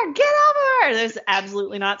over her! Get over her! There's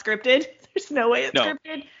absolutely not scripted. There's no way it's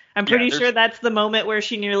scripted. I'm pretty sure that's the moment where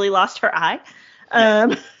she nearly lost her eye.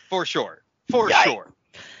 For sure. Sure.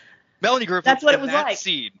 Melanie Griffith That's what it in was that like.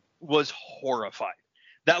 scene was horrified.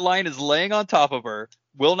 That lion is laying on top of her,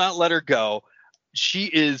 will not let her go. She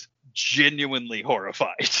is genuinely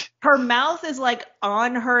horrified. Her mouth is like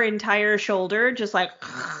on her entire shoulder, just like.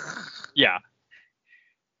 Yeah.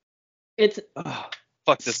 It's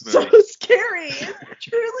fuck this movie. so scary. It's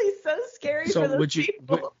truly so scary for those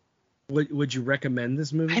people. Would you recommend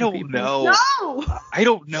this movie? I don't know. No. I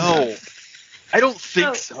don't know. I don't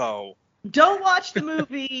think so. Don't watch the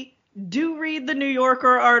movie. Do read the New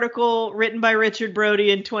Yorker article written by Richard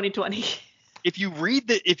Brody in 2020. If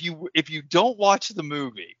you don't watch the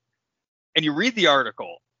movie and you read the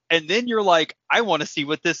article and then you're like, I want to see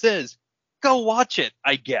what this is, go watch it,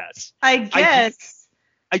 I guess. I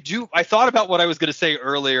thought about what I was going to say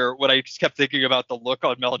earlier when I just kept thinking about the look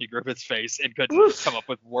on Melanie Griffith's face and couldn't come up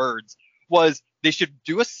with words. Was they should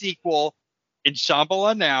do a sequel in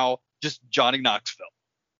Shambhala now, just Johnny Knoxville.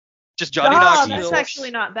 Just Johnny Knoxville. That's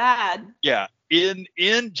actually not bad. Yeah, in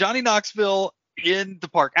Johnny Knoxville in the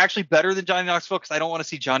park. Actually, better than Johnny Knoxville because I don't want to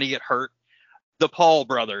see Johnny get hurt. The Paul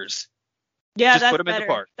brothers. Yeah, just that's put them better. in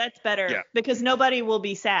the park. That's better. Yeah. Because nobody will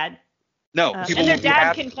be sad. No, and people their will be dad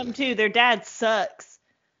happy. can come too. Their dad sucks.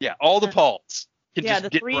 Yeah, all the Pauls can Yeah, just the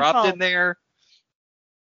get 3 dropped Pauls. in there.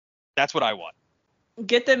 That's what I want.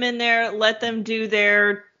 Get them in there. Let them do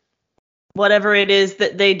their whatever it is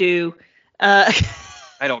that they do. I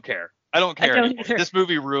don't care. I don't care don't anymore. either. This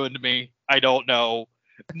movie ruined me. I don't know.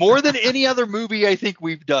 More than any other movie I think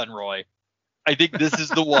we've done, Roy. I think this is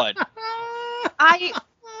the one. I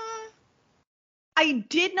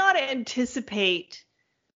did not anticipate,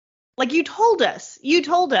 like you told us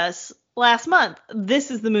last month,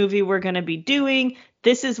 this is the movie we're going to be doing.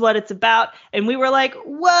 This is what it's about. And we were like,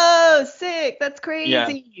 whoa, sick. That's crazy.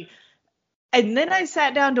 Yeah. And then I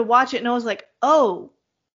sat down to watch it and I was like, oh,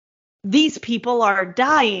 these people are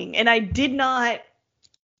dying. And I did not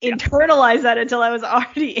internalize that until I was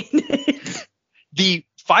already in it. The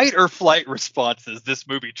fight or flight responses this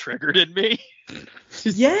movie triggered in me.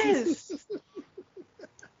 Yes.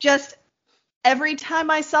 Just every time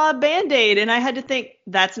I saw a Band-Aid and I had to think,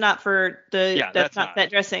 that's not for that's not set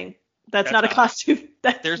dressing. That's not a costume.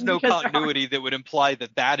 There's no continuity that would imply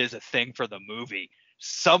that is a thing for the movie.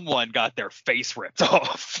 Someone got their face ripped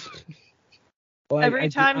off. Well, every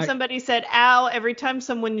time somebody said ow, every time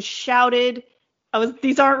someone shouted,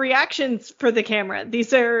 these aren't reactions for the camera.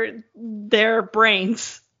 These are their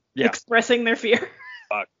brains expressing their fear.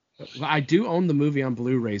 I do own the movie on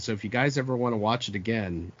Blu-ray, so if you guys ever want to watch it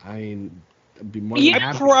again, I'd be more than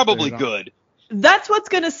happy. Probably good. That's what's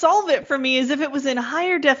going to solve it for me, is if it was in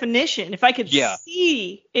higher definition, if I could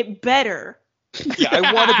see it better. Yeah,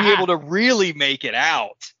 I want to be able to really make it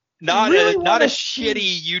out. Not a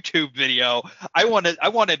shitty YouTube video. I want it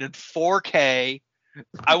in 4K.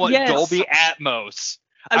 I want Dolby Atmos.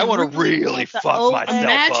 I want to really fuck myself up.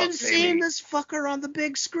 Imagine seeing this fucker on the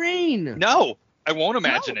big screen. No, I won't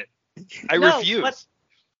imagine it. I refuse. But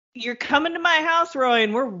you're coming to my house, Roy,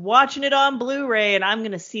 and we're watching it on Blu-ray, and I'm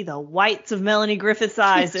going to see the whites of Melanie Griffith's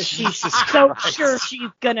eyes as she's so sure she's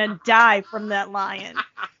going to die from that lion.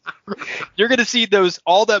 You're going to see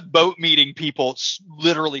all that boat meeting people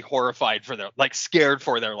literally horrified for scared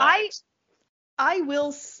for their lives. I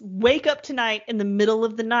will wake up tonight in the middle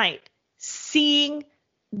of the night seeing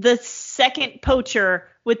the second poacher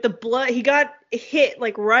with the blood. He got hit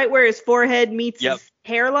like right where his forehead meets his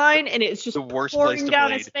hairline, and it's just the worst place pouring to down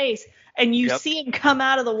bleed. his face. And you see him come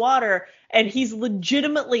out of the water, and he's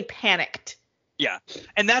legitimately panicked. Yeah,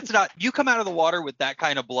 and that's not, you come out of the water with that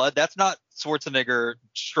kind of blood, that's not Schwarzenegger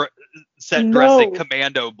set dressing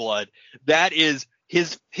commando blood. That is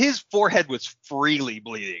his forehead was freely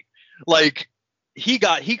bleeding. Like he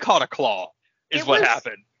caught a claw is what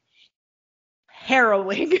happened.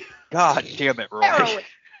 Harrowing. God damn it, Roy. Harrowing.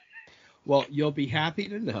 Well, you'll be happy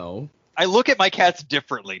to know. I look at my cats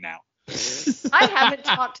differently now. I haven't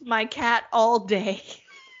talked to my cat all day.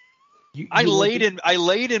 I laid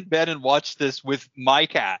in bed and watched this with my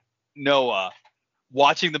cat, Noah,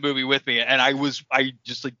 watching the movie with me, and I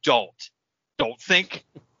just like, don't think,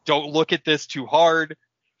 don't look at this too hard.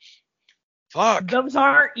 Fuck. Those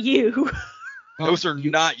aren't you. Those are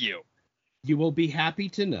not you. You will be happy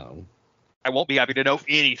to know. I won't be happy to know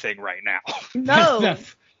anything right now. No.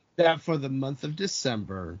 that for the month of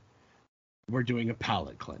December, we're doing a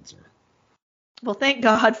palate cleanser. Well, thank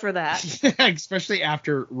God for that. Especially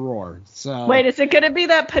after Roar. So wait, is it going to be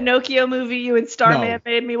that Pinocchio movie you and Starman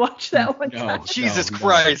made me watch that one time? Jesus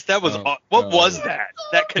Christ, that was what was that?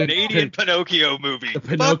 That Canadian Pinocchio movie.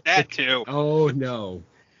 Fuck that too. Oh no.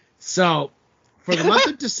 So for the month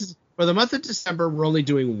of December, we're only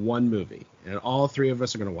doing one movie, and all three of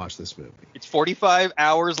us are going to watch this movie. It's 45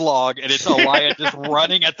 hours long, and it's Elia just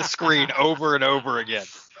running at the screen over and over again.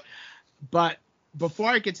 But before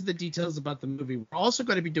I get to the details about the movie, we're also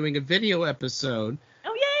going to be doing a video episode.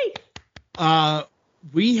 Oh, yay!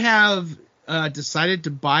 We have decided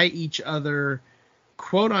to buy each other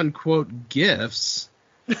quote-unquote gifts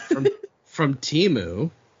from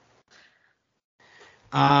Temu.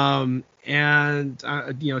 And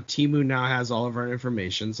Temu now has all of our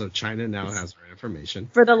information, so China now has our information.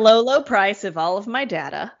 For the low price of all of my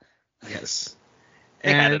data. Yes.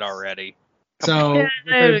 They had it already. So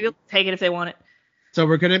take it if they want it. So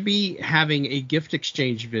we're going to be having a gift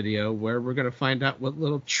exchange video where we're going to find out what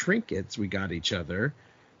little trinkets we got each other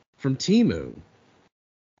from Temu.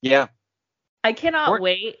 Yeah. I cannot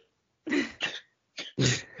wait.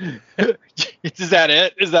 Is that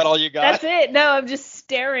it? Is that all you got? That's it. No, I'm just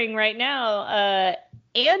staring right now.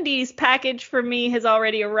 Andy's package for me has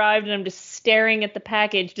already arrived, and I'm just staring at the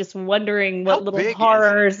package, just wondering what little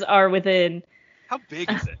horrors are within. How big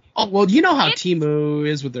is it? Oh, well, you know how Temu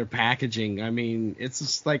is with their packaging. I mean, it's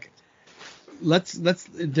just like,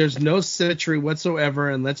 there's no symmetry whatsoever,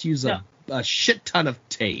 and let's use a shit ton of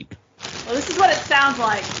tape. Well, this is what it sounds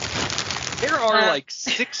like. There are like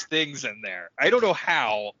 6 things in there. I don't know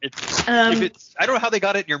how. I don't know how they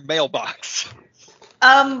got it in your mailbox.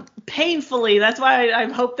 Painfully. That's why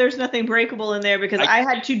I hope there's nothing breakable in there, because I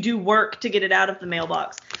had to do work to get it out of the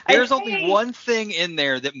mailbox. There's only one thing in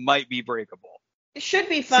there that might be breakable. It should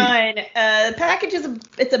be fine. The package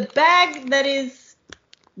it's a bag that is,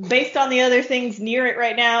 based on the other things near it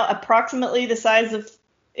right now, approximately the size of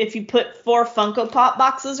if you put 4 Funko Pop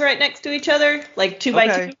boxes right next to each other, like 2 by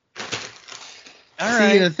 2. All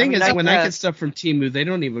right. See, the thing is, when I get stuff from Temu, they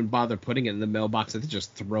don't even bother putting it in the mailbox. They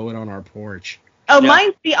just throw it on our porch. Oh,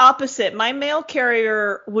 mine's the opposite. My mail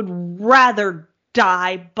carrier would rather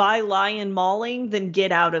die by lion mauling than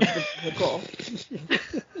get out of the vehicle.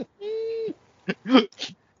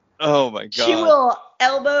 Oh my god. She will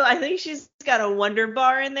elbow. I think she's got a Wonder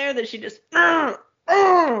Bar in there that she just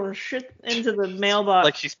shit into the mailbox.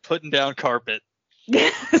 Like she's putting down carpet.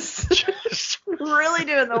 Yes. Really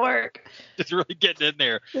doing the work. Just really getting in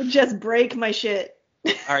there. Just break my shit.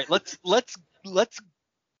 All right, let's.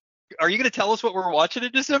 Are you going to tell us what we're watching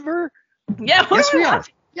in December? Yeah, yes, we are.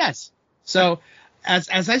 Yes. So, as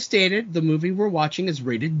I stated, the movie we're watching is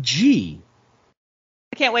rated G.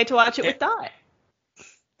 I can't wait to watch it with Dot.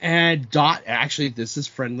 And Dot, actually, this is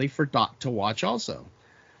friendly for Dot to watch also.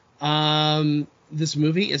 This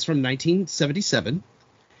movie is from 1977,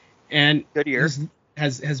 and good year.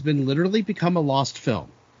 Has been literally become a lost film.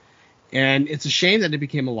 And it's a shame that it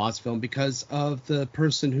became a lost film because of the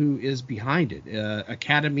person who is behind it.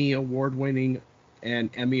 Academy Award-winning and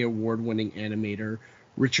Emmy Award-winning animator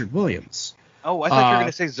Richard Williams. Oh, I thought you were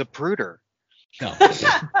going to say Zapruder. No.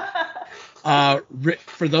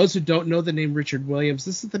 For those who don't know the name Richard Williams,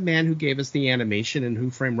 this is the man who gave us the animation in Who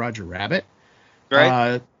Framed Roger Rabbit.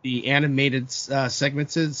 Right. The animated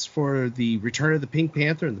segments is for the Return of the Pink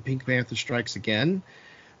Panther and the Pink Panther Strikes Again.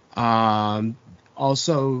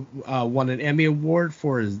 Also won an Emmy Award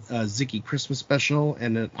for a Ziggy Christmas special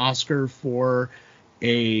and an Oscar for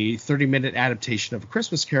a 30-minute adaptation of A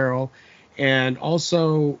Christmas Carol. and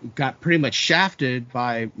also got pretty much shafted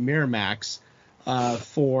by Miramax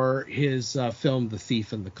for his film The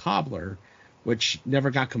Thief and the Cobbler, which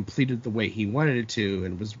never got completed the way he wanted it to,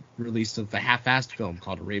 and was released as a half-assed film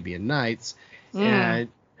called Arabian Nights. And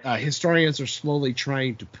historians are slowly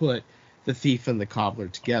trying to put The Thief and the Cobbler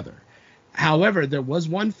together. However, there was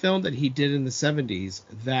one film that he did in the 70s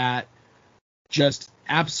that just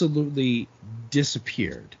absolutely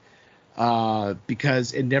disappeared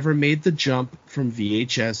because it never made the jump from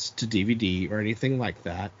VHS to DVD or anything like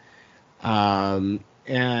that. And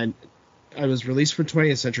it was released from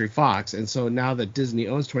 20th Century Fox, and so now that Disney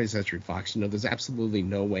owns 20th Century Fox, there's absolutely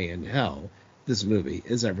no way in hell this movie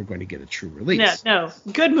is ever going to get a true release. No.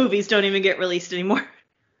 Good movies don't even get released anymore.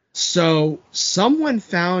 So someone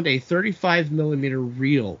found a 35 millimeter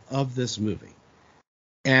reel of this movie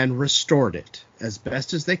and restored it as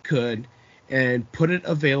best as they could and put it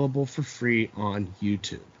available for free on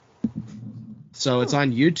YouTube. So it's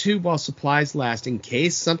on YouTube while supplies last in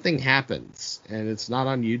case something happens. And it's not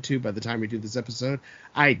on YouTube by the time we do this episode.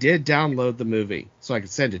 I did download the movie so I could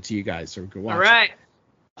send it to you guys so we could watch All right.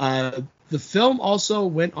 it. The film also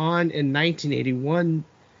went on in 1981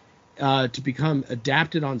 to become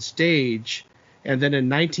adapted on stage. And then in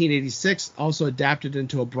 1986 also adapted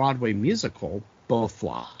into a Broadway musical. Both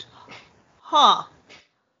flopped. Huh.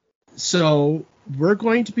 So we're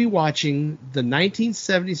going to be watching the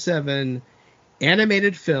 1977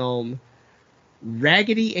 animated film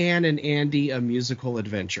Raggedy Ann and Andy, A Musical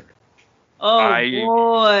Adventure. Oh,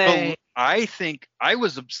 boy. I think I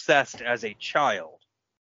was obsessed as a child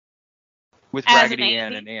with As Raggedy an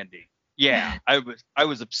Ann Andy? and Andy. Yeah, I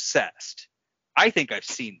was obsessed. I think I've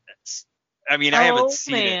seen this. I mean, I haven't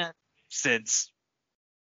seen it since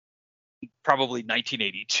probably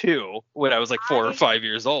 1982 when I was like 4 or 5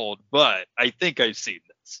 years old, but I think I've seen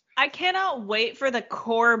this. I cannot wait for the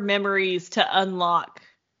core memories to unlock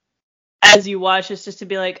as you watch this, just to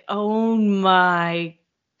be like, oh my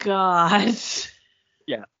god.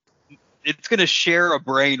 Yeah. It's going to share a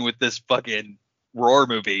brain with this fucking Roar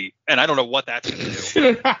movie, and I don't know what that's going to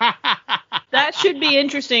do. That should be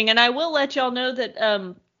interesting, and I will let y'all know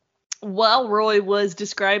that while Roy was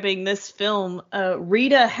describing this film,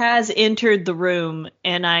 Rita has entered the room,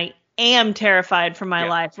 and I am terrified for my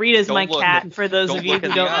life. Rita's my cat, for those of you who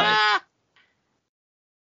don't know.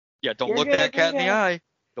 Yeah, don't look that cat in the eye.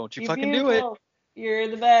 Don't you fucking do it. You're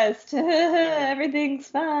the best. Everything's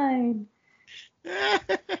fine.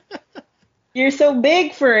 You're so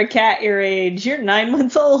big for a cat your age. You're 9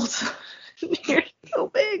 months old. You're so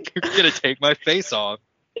big. You're going to take my face off.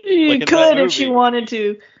 You could if she wanted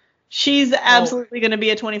to. She's absolutely going to be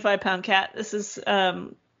a 25-pound cat. This is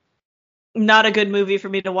not a good movie for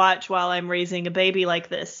me to watch while I'm raising a baby like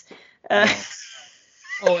this.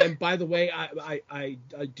 And by the way, I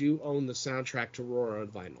do own the soundtrack to Roar on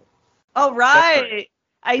vinyl. Oh, right.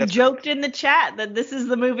 I joked in the chat that this is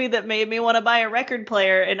the movie that made me want to buy a record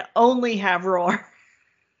player and only have Roar.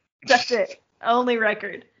 That's it. Only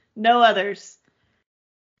record. No others.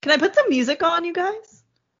 Can I put some music on, you guys?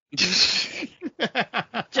 Just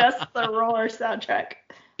the Roar soundtrack.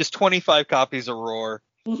 Just 25 copies of Roar.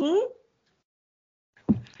 Mm-hmm.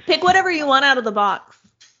 Pick whatever you want out of the box.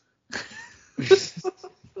 This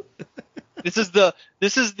is the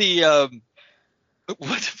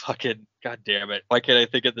what fucking god damn it. Why can't I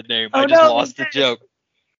think of the name? I just lost the joke.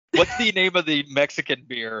 What's the name of the Mexican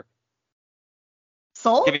beer?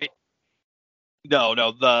 Sol? No,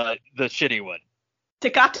 the shitty one.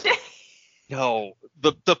 Tecate? No,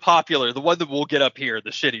 the popular, the one that we'll get up here, the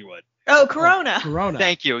shitty one. Oh, Corona. Corona.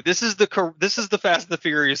 Thank you. This is the Fast and the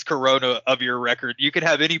Furious Corona of your record. You can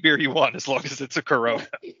have any beer you want as long as it's a Corona.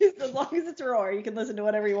 As long as it's Roar, you can listen to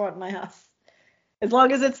whatever you want in my house. As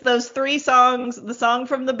long as it's those 3 songs, the song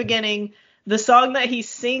from the beginning, the song that he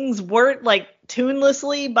sings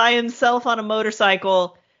tunelessly by himself on a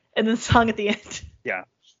motorcycle, and then the song at the end. Yeah.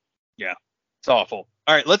 It's awful.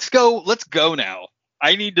 All right, let's go now.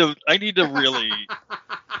 I need to really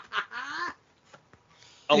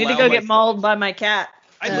I need to go get mauled by my cat.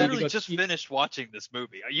 I literally just finished watching this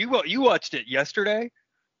movie. You watched it yesterday?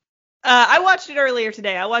 I watched it earlier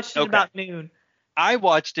today. I watched it about noon. I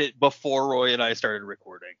watched it before Roy and I started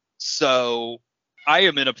recording. So I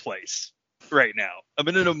am in a place right now. I'm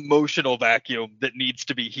in an emotional vacuum that needs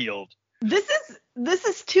to be healed. This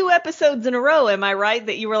is 2 episodes in a row, am I right?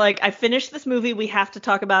 That you were like, I finished this movie, we have to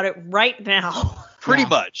talk about it right now. Pretty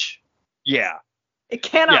much. Yeah. It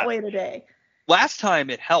cannot wait a day. Last time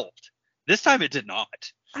it helped. This time it did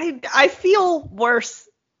not. I feel worse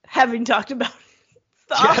having talked about it. It's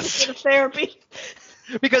the opposite of therapy.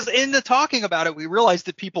 Because in the talking about it, we realized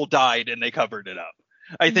that people died and they covered it up.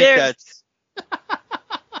 I think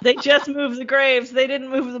They just moved the graves. They didn't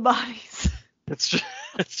move the bodies. That's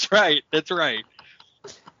right. That's right.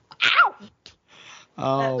 Ow!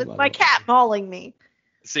 Oh, That was my cat mauling me.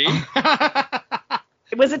 See?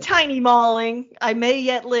 It was a tiny mauling. I may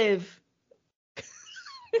yet live.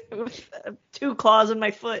 With 2 claws in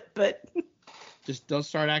my foot, but Just don't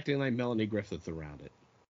start acting like Melanie Griffith around it.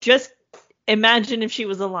 just imagine if she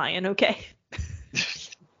was a lion, okay?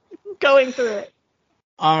 Going through it.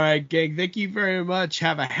 All right, gang. Thank you very much.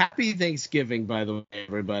 Have a happy Thanksgiving, by the way,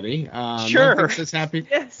 everybody. Sure. Nothing says happy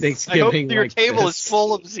Yes. I hope Thanksgiving. your like table this. is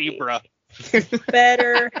full of zebra.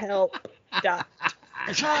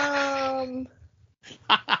 BetterHelp.com.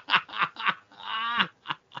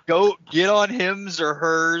 Go get on hims or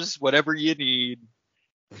hers, whatever you need.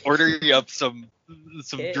 Order you up some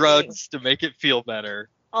Okay. drugs to make it feel better.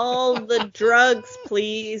 All the drugs,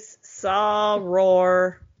 please. Saw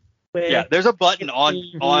roar. With Yeah, there's a button on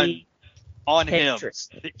Hatred. hims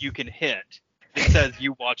that you can hit. It says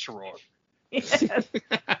you watch Roar. Yes.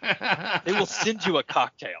 They will send you a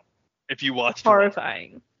cocktail if you watch Roar.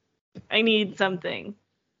 Horrifying. I need something.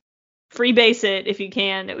 Freebase it if you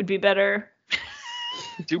can. It would be better.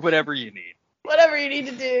 Do whatever you need. Whatever you need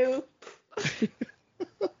to do.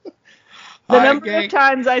 All The right, number gang. of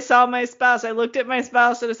times I saw my spouse, I looked at my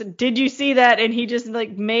spouse and I said, "Did you see that?" And he just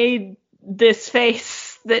like made this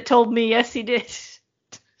face that told me, "Yes, he did."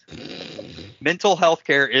 Mental health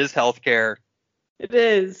care is health care. It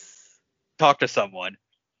is. Talk to someone.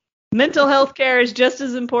 Mental health care is just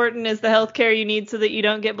as important as the health care you need so that you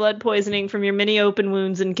don't get blood poisoning from your many open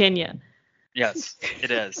wounds in Kenya. Yes,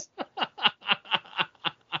 it is.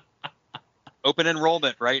 Open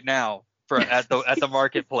enrollment right now at the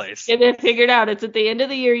marketplace. Get it figured out. It's at the end of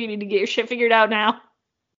the year. You need to get your shit figured out now.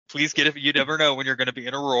 Please get it. You never know when you're going to be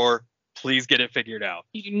in a roar. Please get it figured out.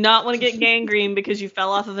 You do not want to get gangrene because you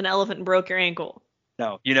fell off of an elephant and broke your ankle.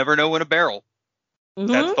 No, you never know when a barrel. Mhm.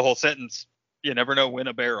 That's the whole sentence. You never know when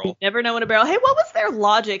a You barrel. never know when a barrel. Hey, what was their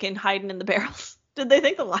logic in hiding in the barrels? Did they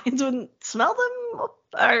think the lions wouldn't smell them?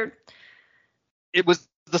 Or It was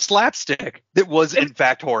the slapstick that was in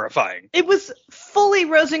fact horrifying. it was fully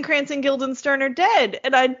Rosencrantz and Guildenstern are dead,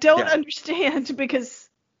 and I don't Yeah. understand because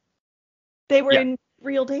they were Yeah. in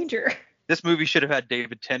real danger. This movie should have had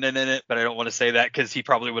David Tennant in it, but I don't want to say that because he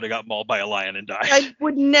probably would have got mauled by a lion and died. I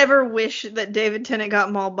would never wish that David Tennant got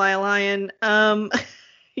mauled by a lion.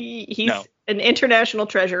 He's No. an international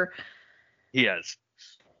treasure. He is.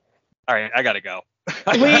 All right, I gotta go.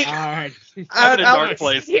 All We- right. I'm in a dark I'll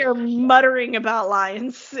place. sit here muttering about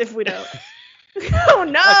lions if we don't. Oh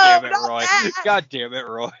no! God damn it, not Roy. that. God damn it,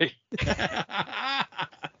 Roy.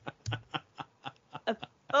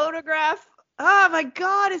 Photograph. Oh my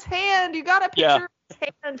God, his hand! You got a picture Yeah. of his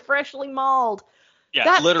hand freshly mauled. Yeah,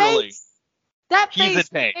 That literally. face, that He's in face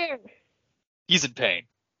pain. there. He's in pain.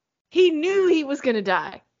 He knew he was gonna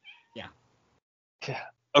die.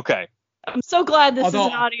 Okay. I'm so glad this is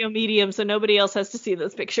Although- an audio medium, so nobody else has to see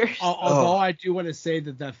those pictures. Although I do want to say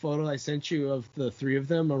that photo I sent you of the 3 of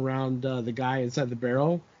them around the guy inside the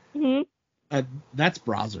barrel, Mhm. that's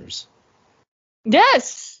Brazzers.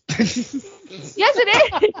 Yes. Yes,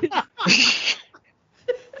 it is.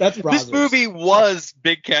 That's Brazzers. This movie was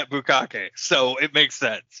Big Cat Bukake, so it makes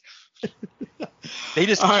sense. They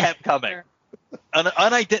just All right. kept coming.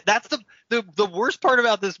 That's the worst part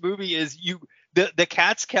about this movie is the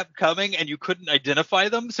cats kept coming and you couldn't identify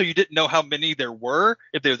them, so you didn't know how many there were,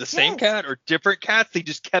 if they're the same Yes. cat or different cats. They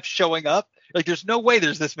just kept showing up. Like there's no way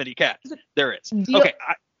there's this many cats. There is. Okay.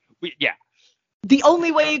 Yeah. The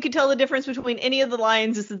only way you could tell the difference between any of the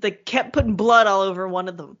lions is that they kept putting blood all over one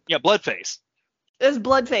of them. Yeah. Bloodface. It was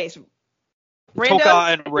Bloodface. Toka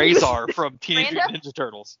Rando, and Razor from Teenage Rando? Mutant Ninja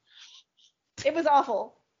Turtles. it was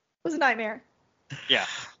awful. It was a nightmare. Yeah.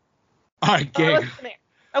 All right, I gang. wasn't there.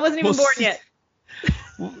 I wasn't even We'll born see- yet.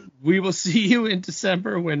 We will see you in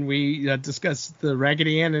December when we discuss the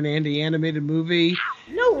Raggedy Ann and Andy animated movie.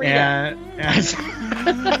 No, Rita. As you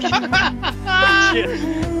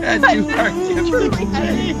are different.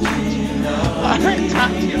 All right,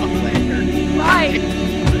 talk to y'all later. Bye.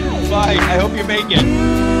 Bye. I hope you make it.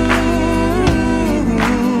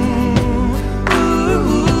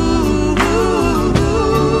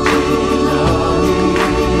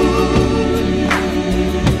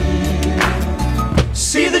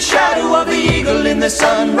 See the shadow of the eagle in the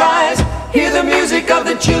sunrise. Hear the music of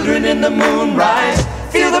the children in the moonrise.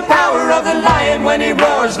 Feel the power of the lion when he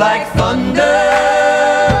roars like thunder.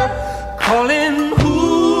 Calling,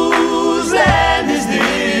 whose land is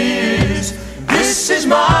this? This is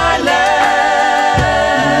my land.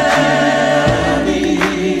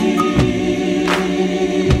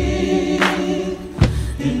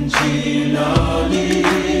 In Chilali.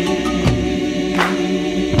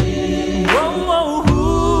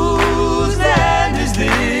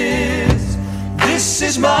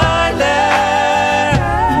 smile.